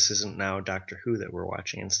this isn't now Doctor Who that we're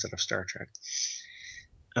watching instead of Star Trek.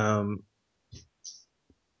 Um,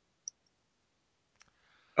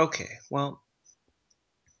 okay, well,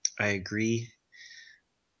 I agree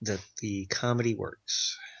that the comedy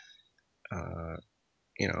works. Uh,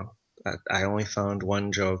 you know, I only found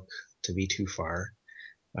one joke to be too far,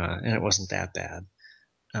 and it wasn't that bad.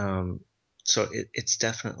 Um, so it's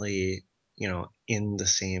definitely, in the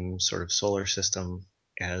same sort of solar system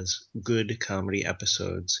as good comedy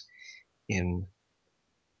episodes in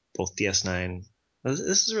both DS9. This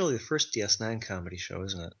is really the first DS9 comedy show,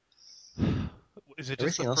 isn't it? Is it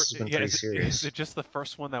just the Everything else first? has been Yeah. pretty Is it serious. just the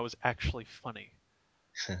first one that was actually funny?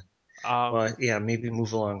 Um, Well, yeah, maybe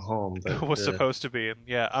Move Along Home, but was supposed to be, and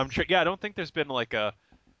yeah, I'm sure. Yeah, I don't think there's been like a.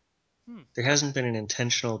 Hmm. there hasn't been an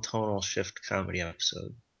intentional tonal shift comedy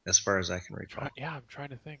episode, as far as I can recall. Yeah, I'm trying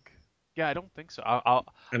to think. Yeah, I don't think so. I'll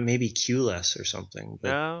And maybe Q-less or something, but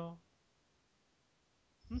no.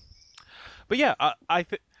 Hmm. But yeah,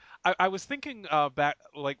 I was thinking back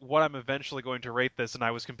like what I'm eventually going to rate this, and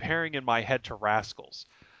I was comparing in my head to Rascals.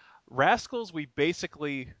 Rascals, we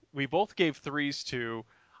both gave threes to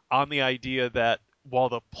on the idea that while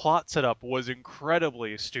the plot setup was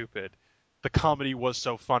incredibly stupid, the comedy was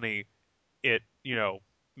so funny it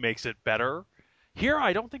makes it better. Here,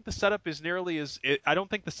 I don't think the setup is nearly as I don't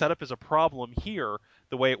think the setup is a problem here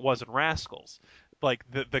the way it was in Rascals. Like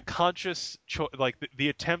the conscious like the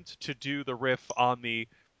attempt to do the riff on the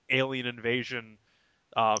alien invasion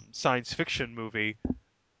science fiction movie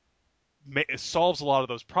solves a lot of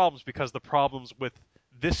those problems because the problems with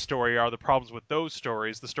this story are the problems with those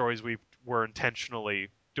stories, the stories we were intentionally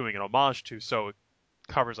doing an homage to, so it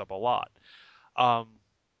covers up a lot. Um,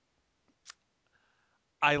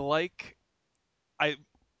 I like I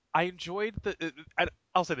I enjoyed the.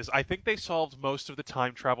 I'll say this: I think they solved most of the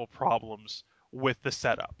time travel problems with the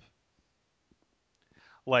setup.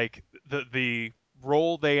 Like the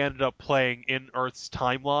role they ended up playing in Earth's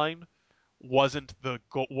timeline wasn't the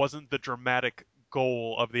dramatic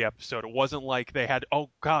goal of the episode. It wasn't like they had, oh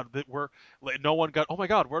god, that we're no one got, oh my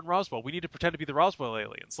god, we're in Roswell. We need to pretend to be the Roswell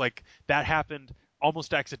aliens. Like that happened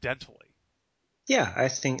almost accidentally. yeah, I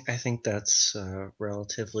think that's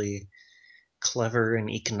relatively clever and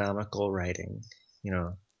economical writing,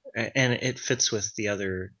 and it fits with the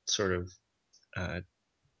other sort of uh,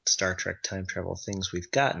 Star Trek time travel things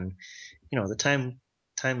we've gotten. The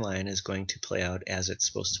timeline is going to play out as it's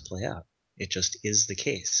supposed to play out. It just is the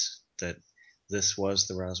case that this was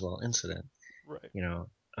the Roswell incident, Right. you know,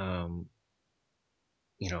 um,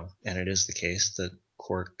 and it is the case that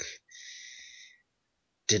Quark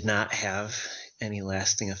did not have any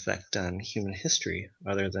lasting effect on human history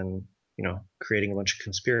other than creating a bunch of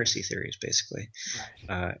conspiracy theories, basically.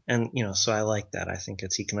 Right. And so I like that. I think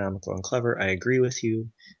it's economical and clever. I agree with you.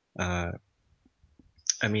 Uh,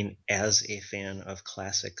 I mean, as a fan of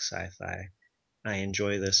classic sci-fi, I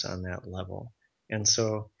enjoy this on that level. And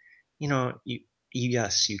so,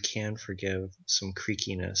 yes, you can forgive some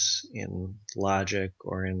creakiness in logic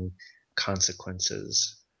or in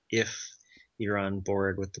consequences if you're on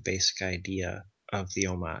board with the basic idea of the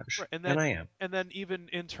homage. Right. And And then I am. even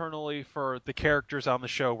internally for the characters on the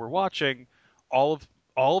show we're watching, all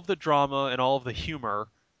of the drama and all of the humor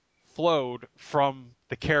flowed from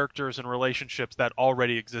the characters and relationships that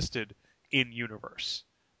already existed in universe.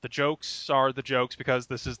 The jokes are the jokes because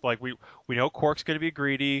this is like we know Quark's going to be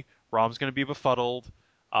greedy, Rom's going to be befuddled,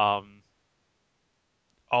 um,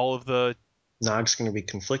 all of the Nog's going to be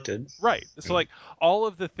conflicted. right. So You know, like all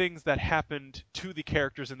of the things that happened to the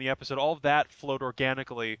characters in the episode, all of that flowed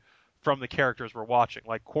organically from the characters we're watching.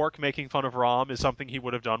 Like Quark making fun of Rom is something he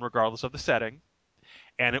would have done regardless of the setting,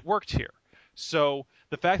 and it worked here. So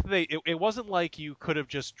the fact that it wasn't like you could have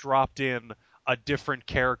just dropped in a different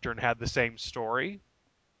character and had the same story.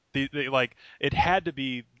 Like it had to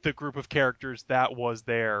be the group of characters that was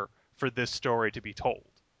there for this story to be told.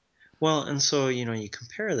 Well, and so, you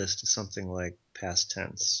compare this to something like past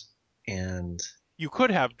tense, and You could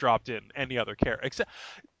have dropped in any other character, except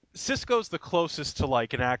Cisco's the closest to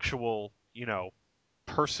like an actual,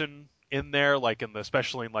 person in there, like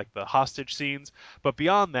especially in like the hostage scenes. But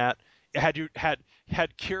beyond that, had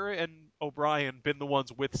Kira and O'Brien been the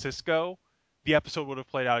ones with Cisco, the episode would have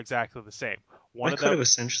played out exactly the same. One that of could them, have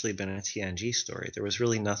essentially been a TNG story. There was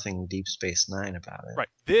really nothing Deep Space Nine about it. right?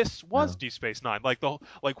 This was No. Deep Space Nine. Like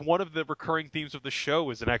one of the recurring themes of the show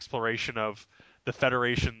is an exploration of the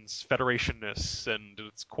Federation's federationness and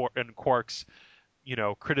Quark's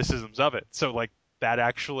criticisms of it. So like that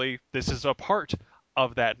actually this is a part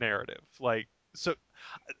of that narrative. Like so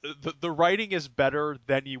the writing is better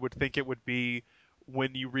than you would think it would be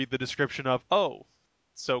when you read the description of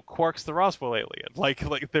so Quark's the Roswell alien. Like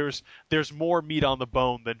there's more meat on the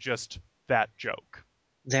bone than just that joke.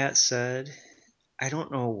 That said, I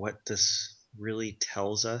don't know what this really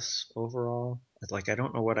tells us overall. Like, I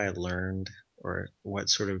don't know what I learned or what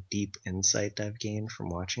sort of deep insight I've gained from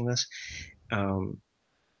watching this. Um,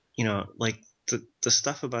 like the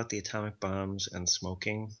stuff about the atomic bombs and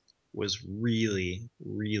smoking was really,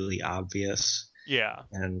 really obvious Yeah.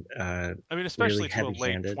 and I mean, really especially to a late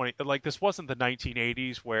heavy-handed. 20 like this wasn't the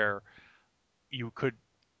 1980s where you could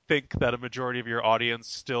think that a majority of your audience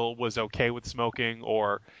still was okay with smoking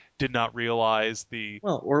or did not realize the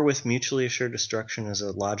Well, or with mutually assured destruction as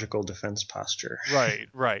a logical defense posture. right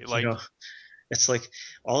you like know, it's like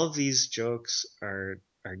all of these jokes are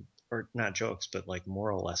or not jokes, but like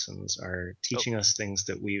moral lessons are oh, teaching us things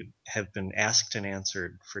that we have been asked and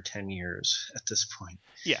answered for 10 years at this point.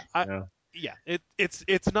 yeah You know,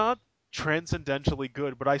 it's not transcendentally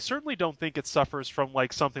good, but I certainly don't think it suffers from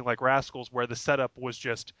like something like Rascals where the setup was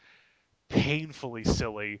just painfully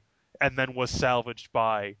silly and then was salvaged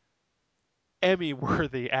by Emmy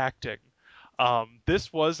worthy acting.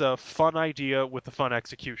 This was a fun idea with a fun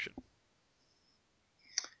execution.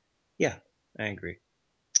 yeah, I agree.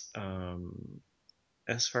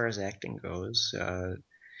 As far as acting goes, Armin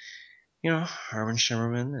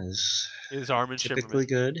Shimmerman is Is Armin typically Shimmerman?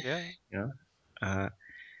 good. Yeah.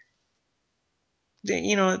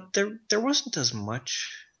 You know, uh, there wasn't as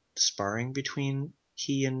much sparring between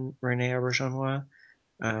he and Rene Auberjonois,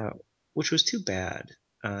 uh, which was too bad.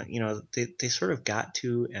 They sort of got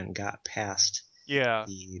to and got past Yeah.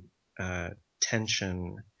 the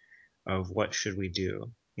tension of what should we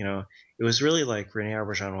do. It was really like Rene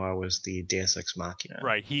Auberjonois was the Deus Ex Machina.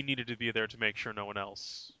 Right. He needed to be there to make sure no one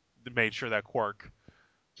else made sure that Quark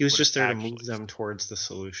He was would just there to move actually them towards the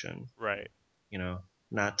solution, right. you know,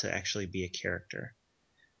 not to actually be a character.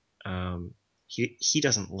 He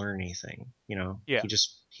doesn't learn anything, Yeah.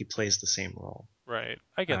 he plays the same role. Right.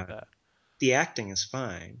 I get Uh, that. the acting is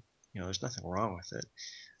fine, there's nothing wrong with it.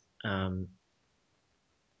 Um,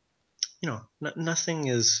 nothing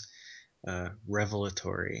is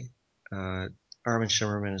revelatory. Armin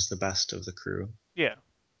Shimmerman is the best of the crew. Yeah.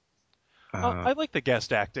 Uh, I like the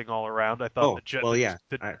guest acting all around. I thought oh well, yeah,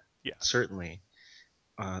 the yeah. certainly.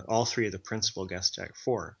 All three of the principal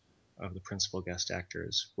four of the principal guest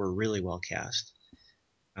actors were really well cast,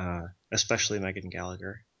 especially Megan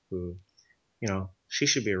Gallagher, who she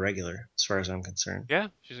should be a regular as far as I'm concerned. Yeah,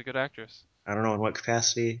 she's a good actress. I don't know in what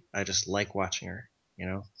capacity. I just like watching her.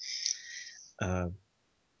 Uh,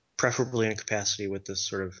 Preferably in a capacity with this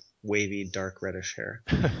sort of wavy, dark reddish hair.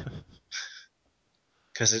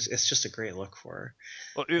 because it's just a great look for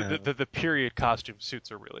Well, her. the period costume suits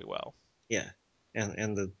her really well. Yeah,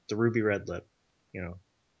 and the ruby red lip, you know,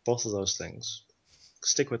 both of those things.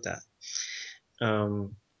 Stick with that.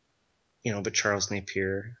 Um, but Charles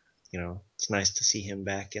Napier, it's nice to see him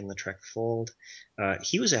back in the Trek fold.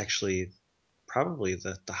 He was actually probably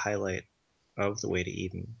the highlight of The Way to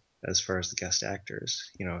Eden as far as the guest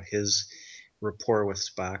actors. His rapport with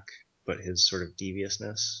Spock, but his sort of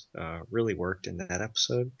deviousness really worked in that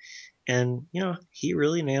episode. And he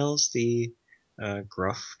really nails the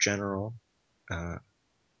gruff general. Uh,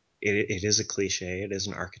 it is a cliche. It is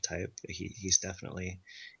an archetype. He's definitely,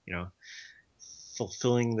 you know,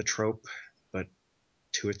 fulfilling the trope, but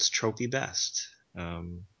to its tropey best.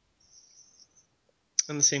 And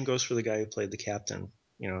the same goes for the guy who played the captain.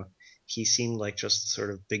 He seemed like just the sort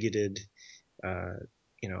of bigoted, uh,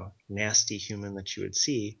 nasty human that you would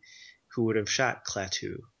see, who would have shot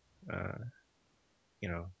Klaatu, uh, you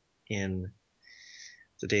know, in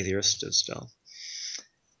The Day the Earth Stood Still.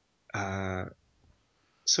 Uh,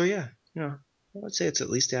 so yeah, I would say it's at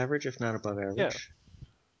least average, if not above Yeah,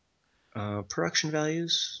 average. Production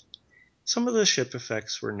values. Some of the ship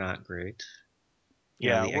effects were not great.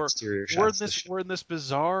 yeah. The We're exterior we're in shots of the this ship. we're in this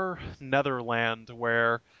bizarre Netherland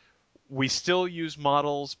where we still use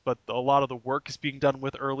models, but a lot of the work is being done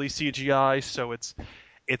with early CGI, so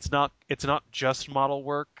it's not just model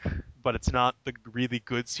work, but it's not the really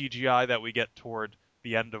good CGI that we get toward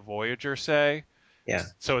the end of Voyager, say. Yeah.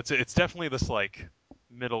 So it's definitely this like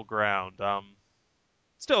middle ground.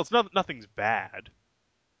 Still, it's not nothing's bad.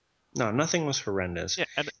 No, nothing was horrendous. Yeah,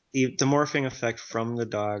 and The morphing effect from the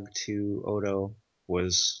dog to Odo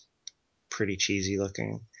was pretty cheesy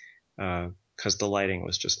looking because the lighting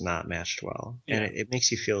was just not matched well. And yeah, it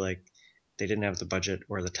makes you feel like they didn't have the budget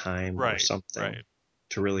or the time or right, something right.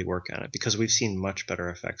 to really work on it because we've seen much better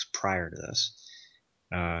effects prior to this.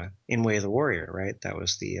 In Way of the Warrior, right? That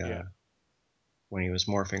was the Yeah, when he was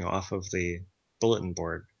morphing off of the bulletin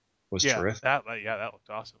board was yeah. terrific. That looked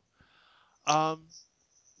awesome. Um,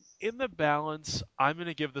 in the balance, I'm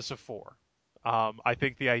gonna give this a 4. I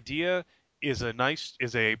think the idea is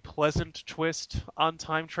a pleasant twist on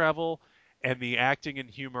time travel, and the acting and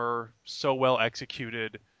humor so well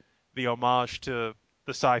executed. The homage to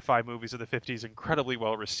the sci-fi movies of the 50s incredibly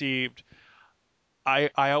well received. I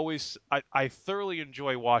thoroughly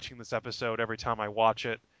enjoy watching this episode every time I watch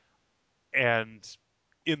it, and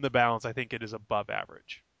in the balance, I think it is above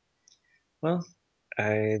average. Well,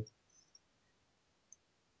 I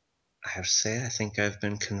I have to say I think I've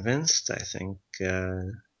been convinced. I think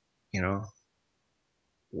you know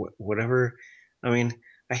whatever. I mean,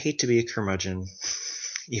 I hate to be a curmudgeon,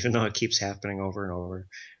 even though it keeps happening over and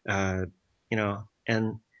over.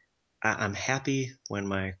 And I'm happy when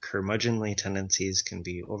my curmudgeonly tendencies can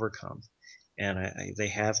be overcome, and they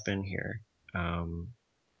have been here. Um,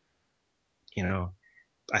 you know,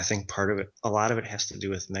 I think a lot of it has to do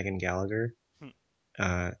with Megan Gallagher,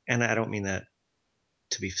 Hmm. and I don't mean that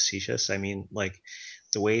to be facetious. I mean, like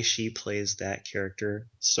the way she plays that character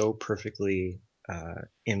so perfectly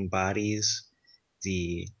embodies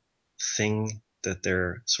the thing that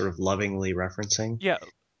they're sort of lovingly referencing. Yeah,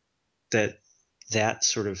 That that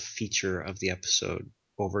sort of feature of the episode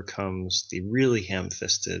overcomes the really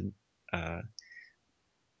ham-fisted, uh,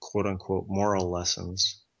 quote unquote, moral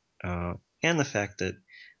lessons, uh, and the fact that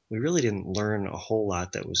we really didn't learn a whole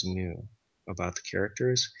lot that was new about the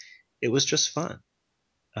characters. It was just fun.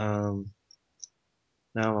 Um,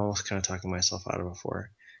 Now I'm almost kind of talking myself out of a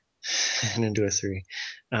 4 and into a 3.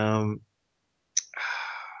 Um,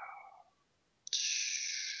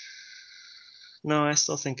 no, I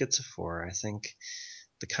still think it's a 4. I think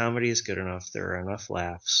the comedy is good enough. There are enough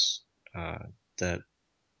laughs that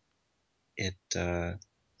it, uh,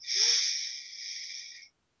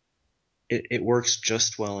 it works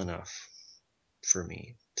just well enough for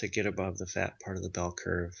me to get above the fat part of the bell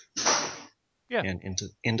curve yeah, and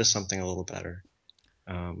into something a little better.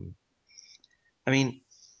 Um, I mean,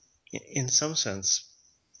 in some sense,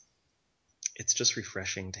 it's just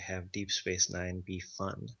refreshing to have Deep Space Nine be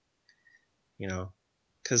fun, you know,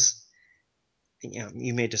 because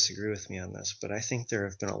you may disagree with me on this, but I think there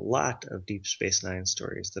have been a lot of Deep Space Nine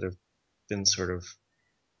stories that have been sort of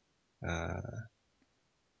uh,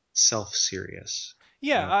 self-serious.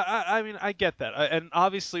 yeah. Uh, I mean, I get that, and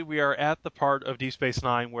obviously we are at the part of Deep Space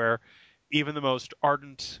Nine where even the most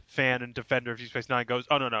ardent fan and defender of Deep Space Nine goes,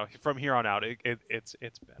 "Oh no, from here on out,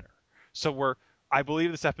 it's better." So I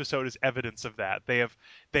believe this episode is evidence of that. They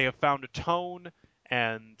have found a tone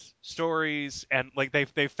and stories, and like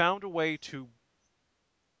they've found a way to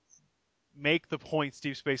make the points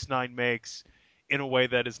Deep Space Nine makes in a way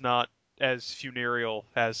that is not as funereal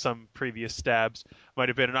as some previous stabs might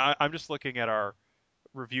have been. And I'm just looking at our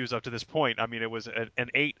reviews up to this point. I mean, it was an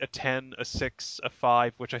 8, a 10, a 6, a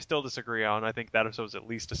 5, which I still disagree on. I think that episode was at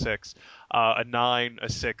least a 6, a 9, a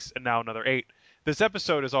 6, and now another 8. This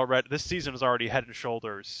season is already head and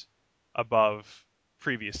shoulders above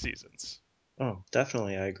previous seasons. Oh,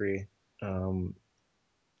 definitely, I agree. Um,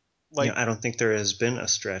 Like, I don't think there has been a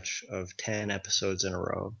stretch of 10 episodes in a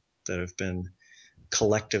row that have been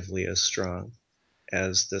collectively as strong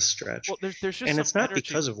as this stretch. well, there's just And some it's not energy.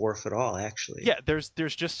 because of Worf at all, actually. Yeah, there's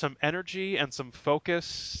just some energy and some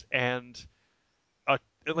focus and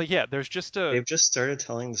there's just a They've just started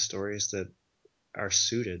telling the stories that are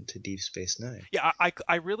suited to Deep Space Nine. yeah,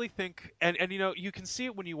 I really think, and you can see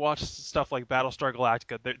it when you watch stuff like Battlestar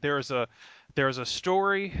Galactica. There is a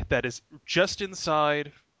story that is just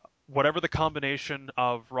inside whatever the combination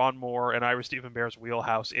of Ron Moore and Ira Stephen Bear's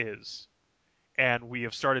wheelhouse is, and we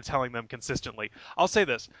have started telling them consistently. I'll say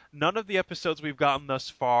this: none of the episodes we've gotten thus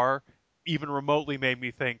far even remotely made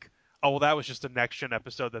me think, oh well, that was just a next gen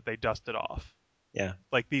episode that they dusted off. Yeah.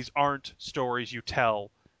 Like these aren't stories you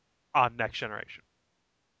tell on Next Generation.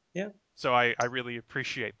 Yeah. So I really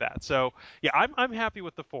appreciate that. So yeah, I'm happy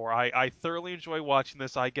with the 4. I thoroughly enjoy watching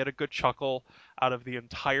this. I get a good chuckle out of the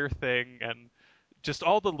entire thing and just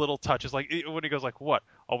all the little touches. Like when he goes like, "What?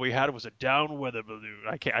 All we had was a down weather balloon."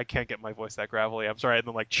 I can't get my voice that gravelly. I'm sorry. And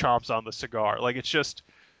then like chomps on the cigar. Like it's just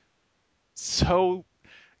so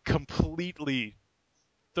completely,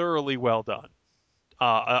 thoroughly well done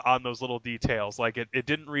on those little details. Like it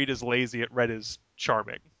didn't read as lazy. It read as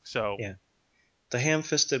charming. So Yeah. The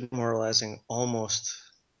ham-fisted moralizing almost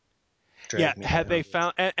yeah, dragged me had they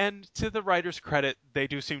down. found, and to the writer's credit, they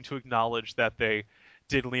do seem to acknowledge that they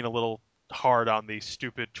did lean a little hard on the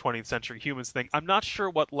stupid 20th century humans thing. I'm not sure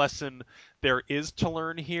what lesson there is to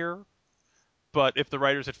learn here, but if the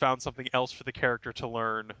writers had found something else for the character to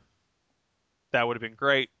learn, that would have been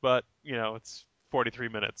great. But, it's 43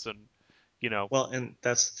 minutes and, you know, Well, and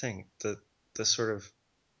that's the thing. The sort of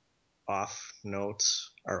off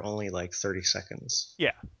notes are only like 30 seconds.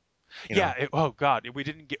 yeah. You Yeah, know, oh God, we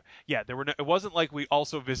didn't get. Yeah, there were. No, it wasn't like we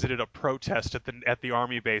also visited a protest at the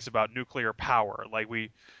army base about nuclear power. Like we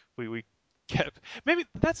kept. Maybe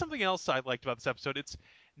that's something else I liked about this episode. It's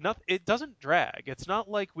not. It doesn't drag. It's not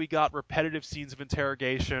like we got repetitive scenes of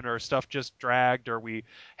interrogation or stuff just dragged or we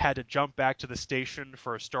had to jump back to the station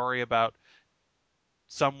for a story about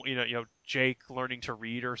some Jake learning to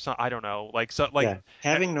read or something. I don't know. Like so like. yeah,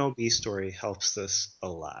 having no B story helps this a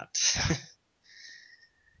lot.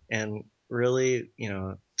 And really,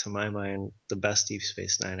 to my mind, the best Deep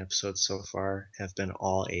Space Nine episodes so far have been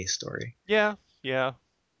all A story. Yeah, yeah.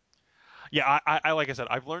 Yeah, I like I said,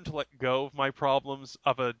 I've learned to let go of my problems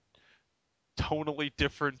of a tonally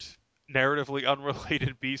different, narratively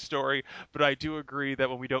unrelated B story, but I do agree that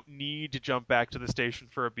when we don't need to jump back to the station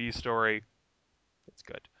for a B story, it's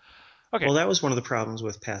good. Okay, Well, that was one of the problems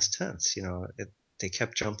with past tense. They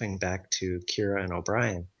kept jumping back to Kira and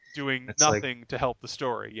O'Brien. doing It's like, nothing to help the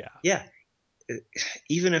story, yeah. yeah,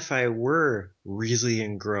 even if I were really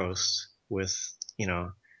engrossed with,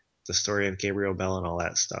 the story of Gabriel Bell and all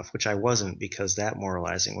that stuff, which I wasn't because that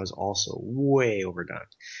moralizing was also way overdone.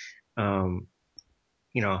 Um,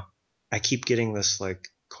 you know, I keep getting this like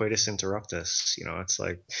coitus interruptus. It's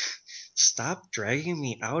like, stop dragging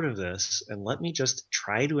me out of this and let me just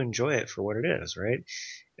try to enjoy it for what it is, right?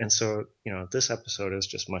 And so, this episode is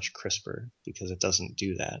just much crisper because it doesn't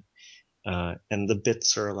do that. And the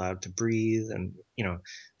bits are allowed to breathe, and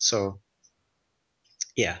so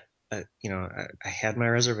yeah, I had my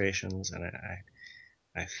reservations, and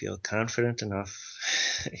I feel confident enough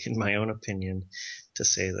in my own opinion to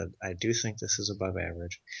say that I do think this is above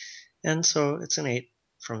average. And so it's an 8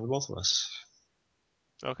 from the both of us.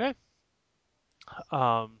 Okay.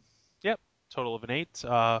 Um, yep, total of an 8.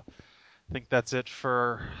 I think that's it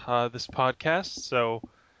for this podcast, so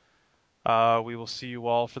we will see you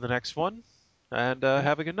all for the next one, and Yeah.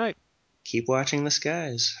 have a good night. Keep watching the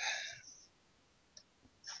skies.